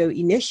going to go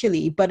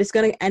initially, but it's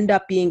going to end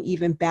up being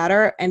even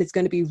better and it's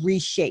going to be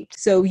reshaped.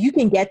 So you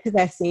can get to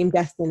that same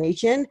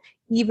destination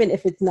even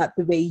if it's not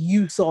the way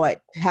you saw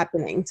it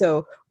happening.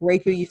 So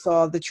Rachel, you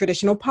saw the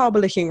traditional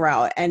publishing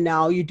route, and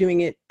now you're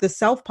doing it the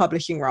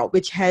self-publishing route,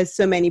 which has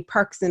so many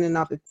perks in and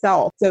of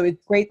itself. So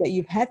it's great that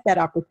you've had that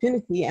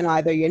opportunity. And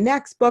either your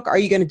next book, are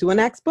you going to do a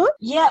next book?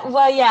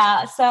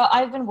 Yeah. So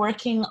I've been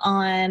working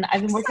on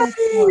a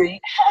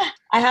story.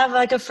 I have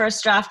like a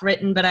first draft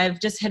written, but I've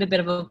just hit a bit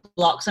of a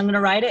block. So I'm going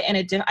to write it in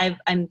I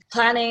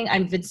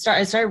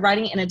started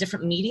writing it in a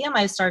different medium.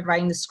 I started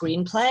writing the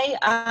screenplay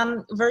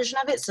version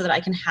of it so that I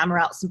can hammer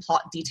out some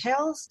plot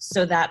details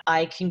so that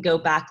I can go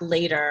back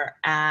later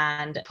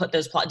and put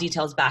those plot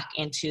details back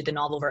into the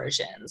novel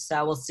version.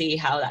 So we'll see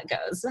how that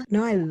goes.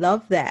 No, I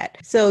love that.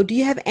 So do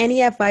you have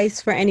any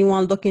advice for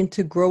anyone looking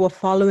to grow a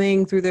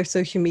following through their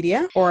social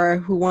media or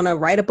who want to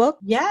write a book?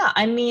 Yeah.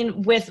 I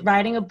mean, with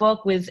writing a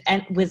book, with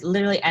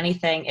literally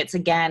anything, it's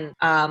again,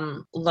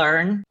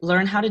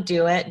 learn how to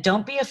do it.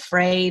 Don't be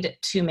afraid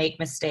to make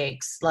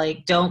mistakes.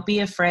 Like, don't be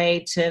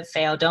afraid to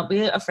fail. Don't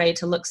be afraid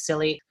to look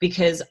silly,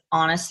 because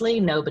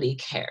honestly, nobody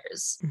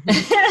cares.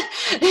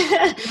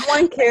 No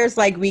one cares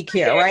like we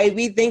care, right?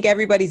 We think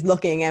everybody's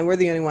looking and we're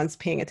the only ones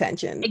paying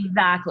attention.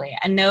 Exactly.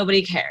 And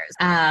nobody cares.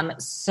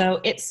 So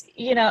it's,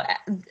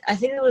 I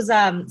think it was,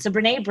 so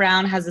Brene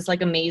Brown has this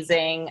like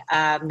amazing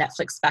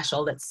Netflix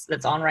special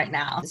that's on right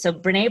now. So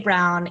Brene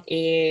Brown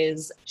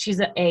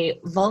she's a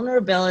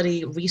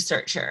vulnerability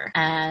researcher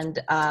and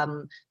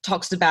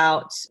talks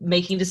about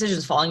making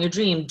decisions, following your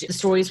dream, the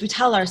stories we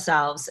tell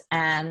ourselves.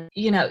 And,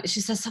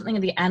 she says something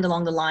at the end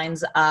along the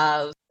lines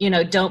of,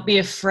 don't be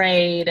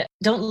afraid.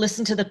 Don't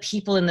listen to the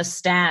people in the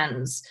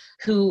stands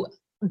who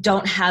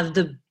don't have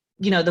the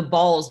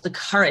balls, the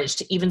courage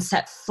to even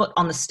set foot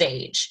on the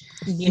stage.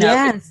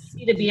 It's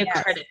easy to be a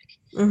critic.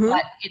 Mm-hmm.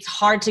 But it's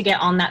hard to get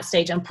on that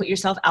stage and put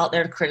yourself out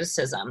there to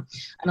criticism.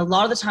 And a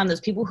lot of the time, those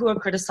people who are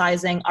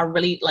criticizing are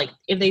really like,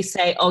 if they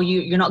say, oh,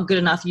 you're not good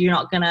enough, you're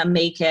not going to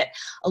make it.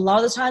 A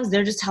lot of the times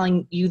they're just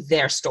telling you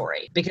their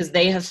story because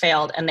they have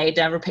failed and they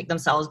never pick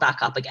themselves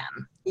back up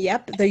again.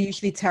 Yep, they're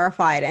usually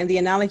terrified. And the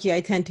analogy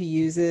I tend to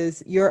use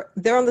is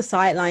they're on the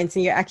sidelines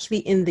and you're actually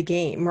in the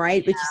game,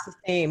 right? Yeah. Which is the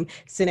same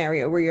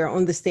scenario where you're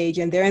on the stage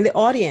and they're in the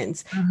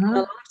audience. Mm-hmm. And a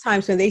lot of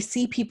times when they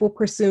see people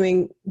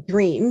pursuing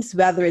dreams,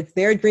 whether it's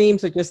their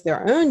dreams or just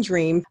their own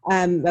dreams,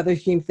 whether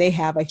it's dreams they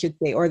have, I should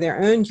say, or their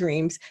own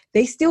dreams,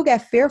 they still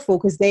get fearful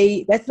because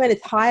that's when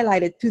it's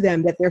highlighted to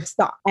them that they're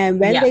stuck. And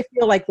when they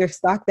feel like they're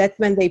stuck, that's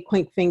when they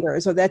point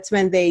fingers, or that's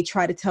when they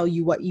try to tell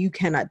you what you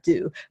cannot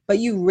do. But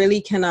you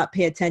really cannot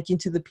pay attention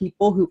to the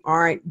people who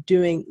aren't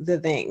doing the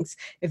things.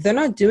 If they're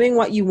not doing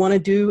what you want to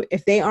do,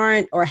 if they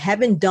aren't or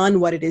haven't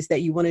done what it is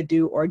that you want to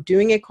do or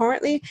doing it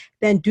currently,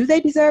 then do they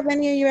deserve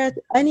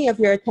any of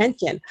your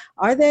attention?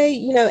 Are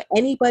they,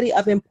 anybody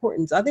of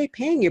importance? Are they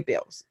paying your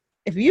bills?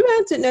 If you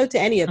answered no to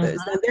any of those,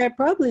 then they're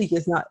probably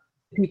just not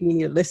people you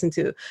need to listen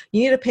to.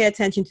 You need to pay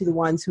attention to the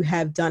ones who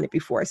have done it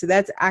before. So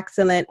that's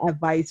excellent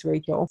advice,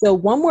 Rachel. So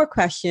one more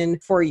question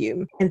for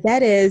you, and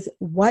that is,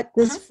 what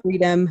does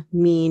freedom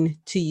mean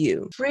to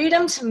you?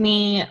 Freedom to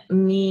me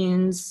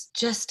means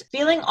just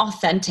feeling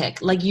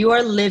authentic, like you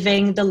are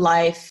living the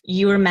life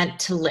you were meant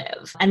to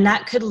live. And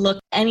that could look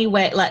any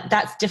way, like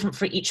that's different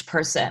for each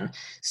person.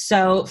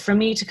 So for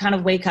me to kind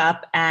of wake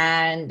up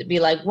and be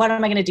like, what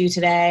am I going to do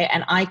today?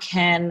 And I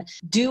can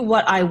do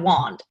what I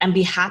want and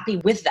be happy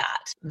with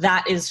that.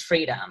 That is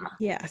freedom.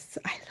 Yes,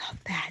 I love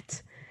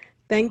that.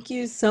 Thank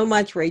you so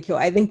much, Rachel.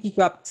 I think you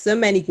dropped so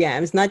many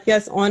gems, not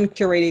just on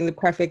curating the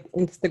perfect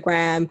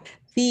Instagram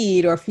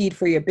feed or feed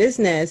for your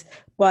business,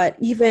 but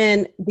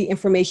even the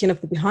information of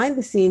the behind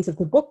the scenes of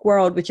the book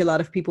world, which a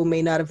lot of people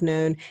may not have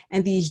known,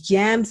 and these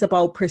gems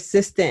about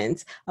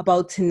persistence,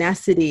 about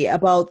tenacity,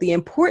 about the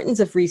importance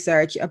of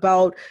research,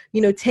 about,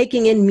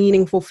 taking in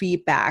meaningful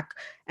feedback.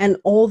 And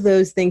all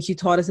those things you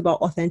taught us about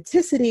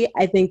authenticity,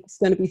 I think is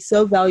going to be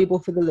so valuable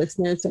for the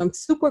listeners. So I'm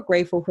super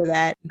grateful for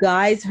that.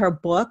 Guys, her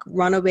book,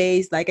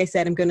 Runaways, like I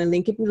said, I'm going to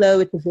link it below.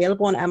 It's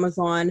available on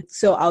Amazon.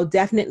 So I'll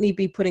definitely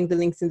be putting the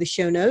links in the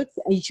show notes.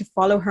 And you should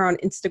follow her on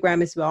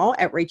Instagram as well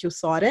at Rachel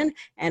Sawden.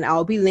 And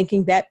I'll be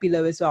linking that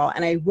below as well.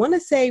 And I want to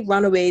say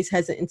Runaways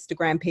has an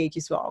Instagram page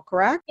as well,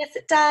 correct? Yes,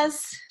 it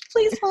does.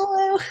 Please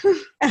follow.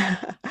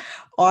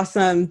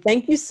 Awesome.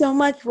 Thank you so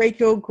much,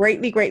 Rachel.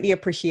 Greatly, greatly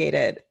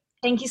appreciated.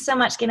 Thank you so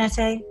much,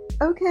 Ginette.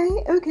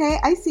 Okay.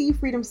 I see you,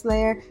 Freedom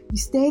Slayer. You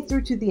stayed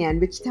through to the end,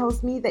 which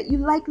tells me that you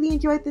likely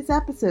enjoyed this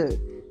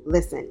episode.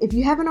 Listen, if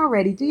you haven't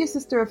already, do your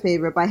sister a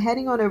favor by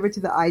heading on over to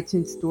the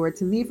iTunes store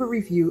to leave a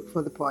review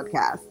for the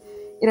podcast.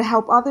 It'll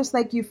help others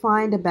like you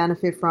find and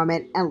benefit from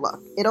it. And look,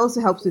 it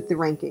also helps with the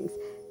rankings.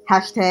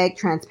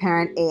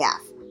 #transparentAF.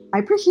 I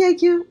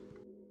appreciate you.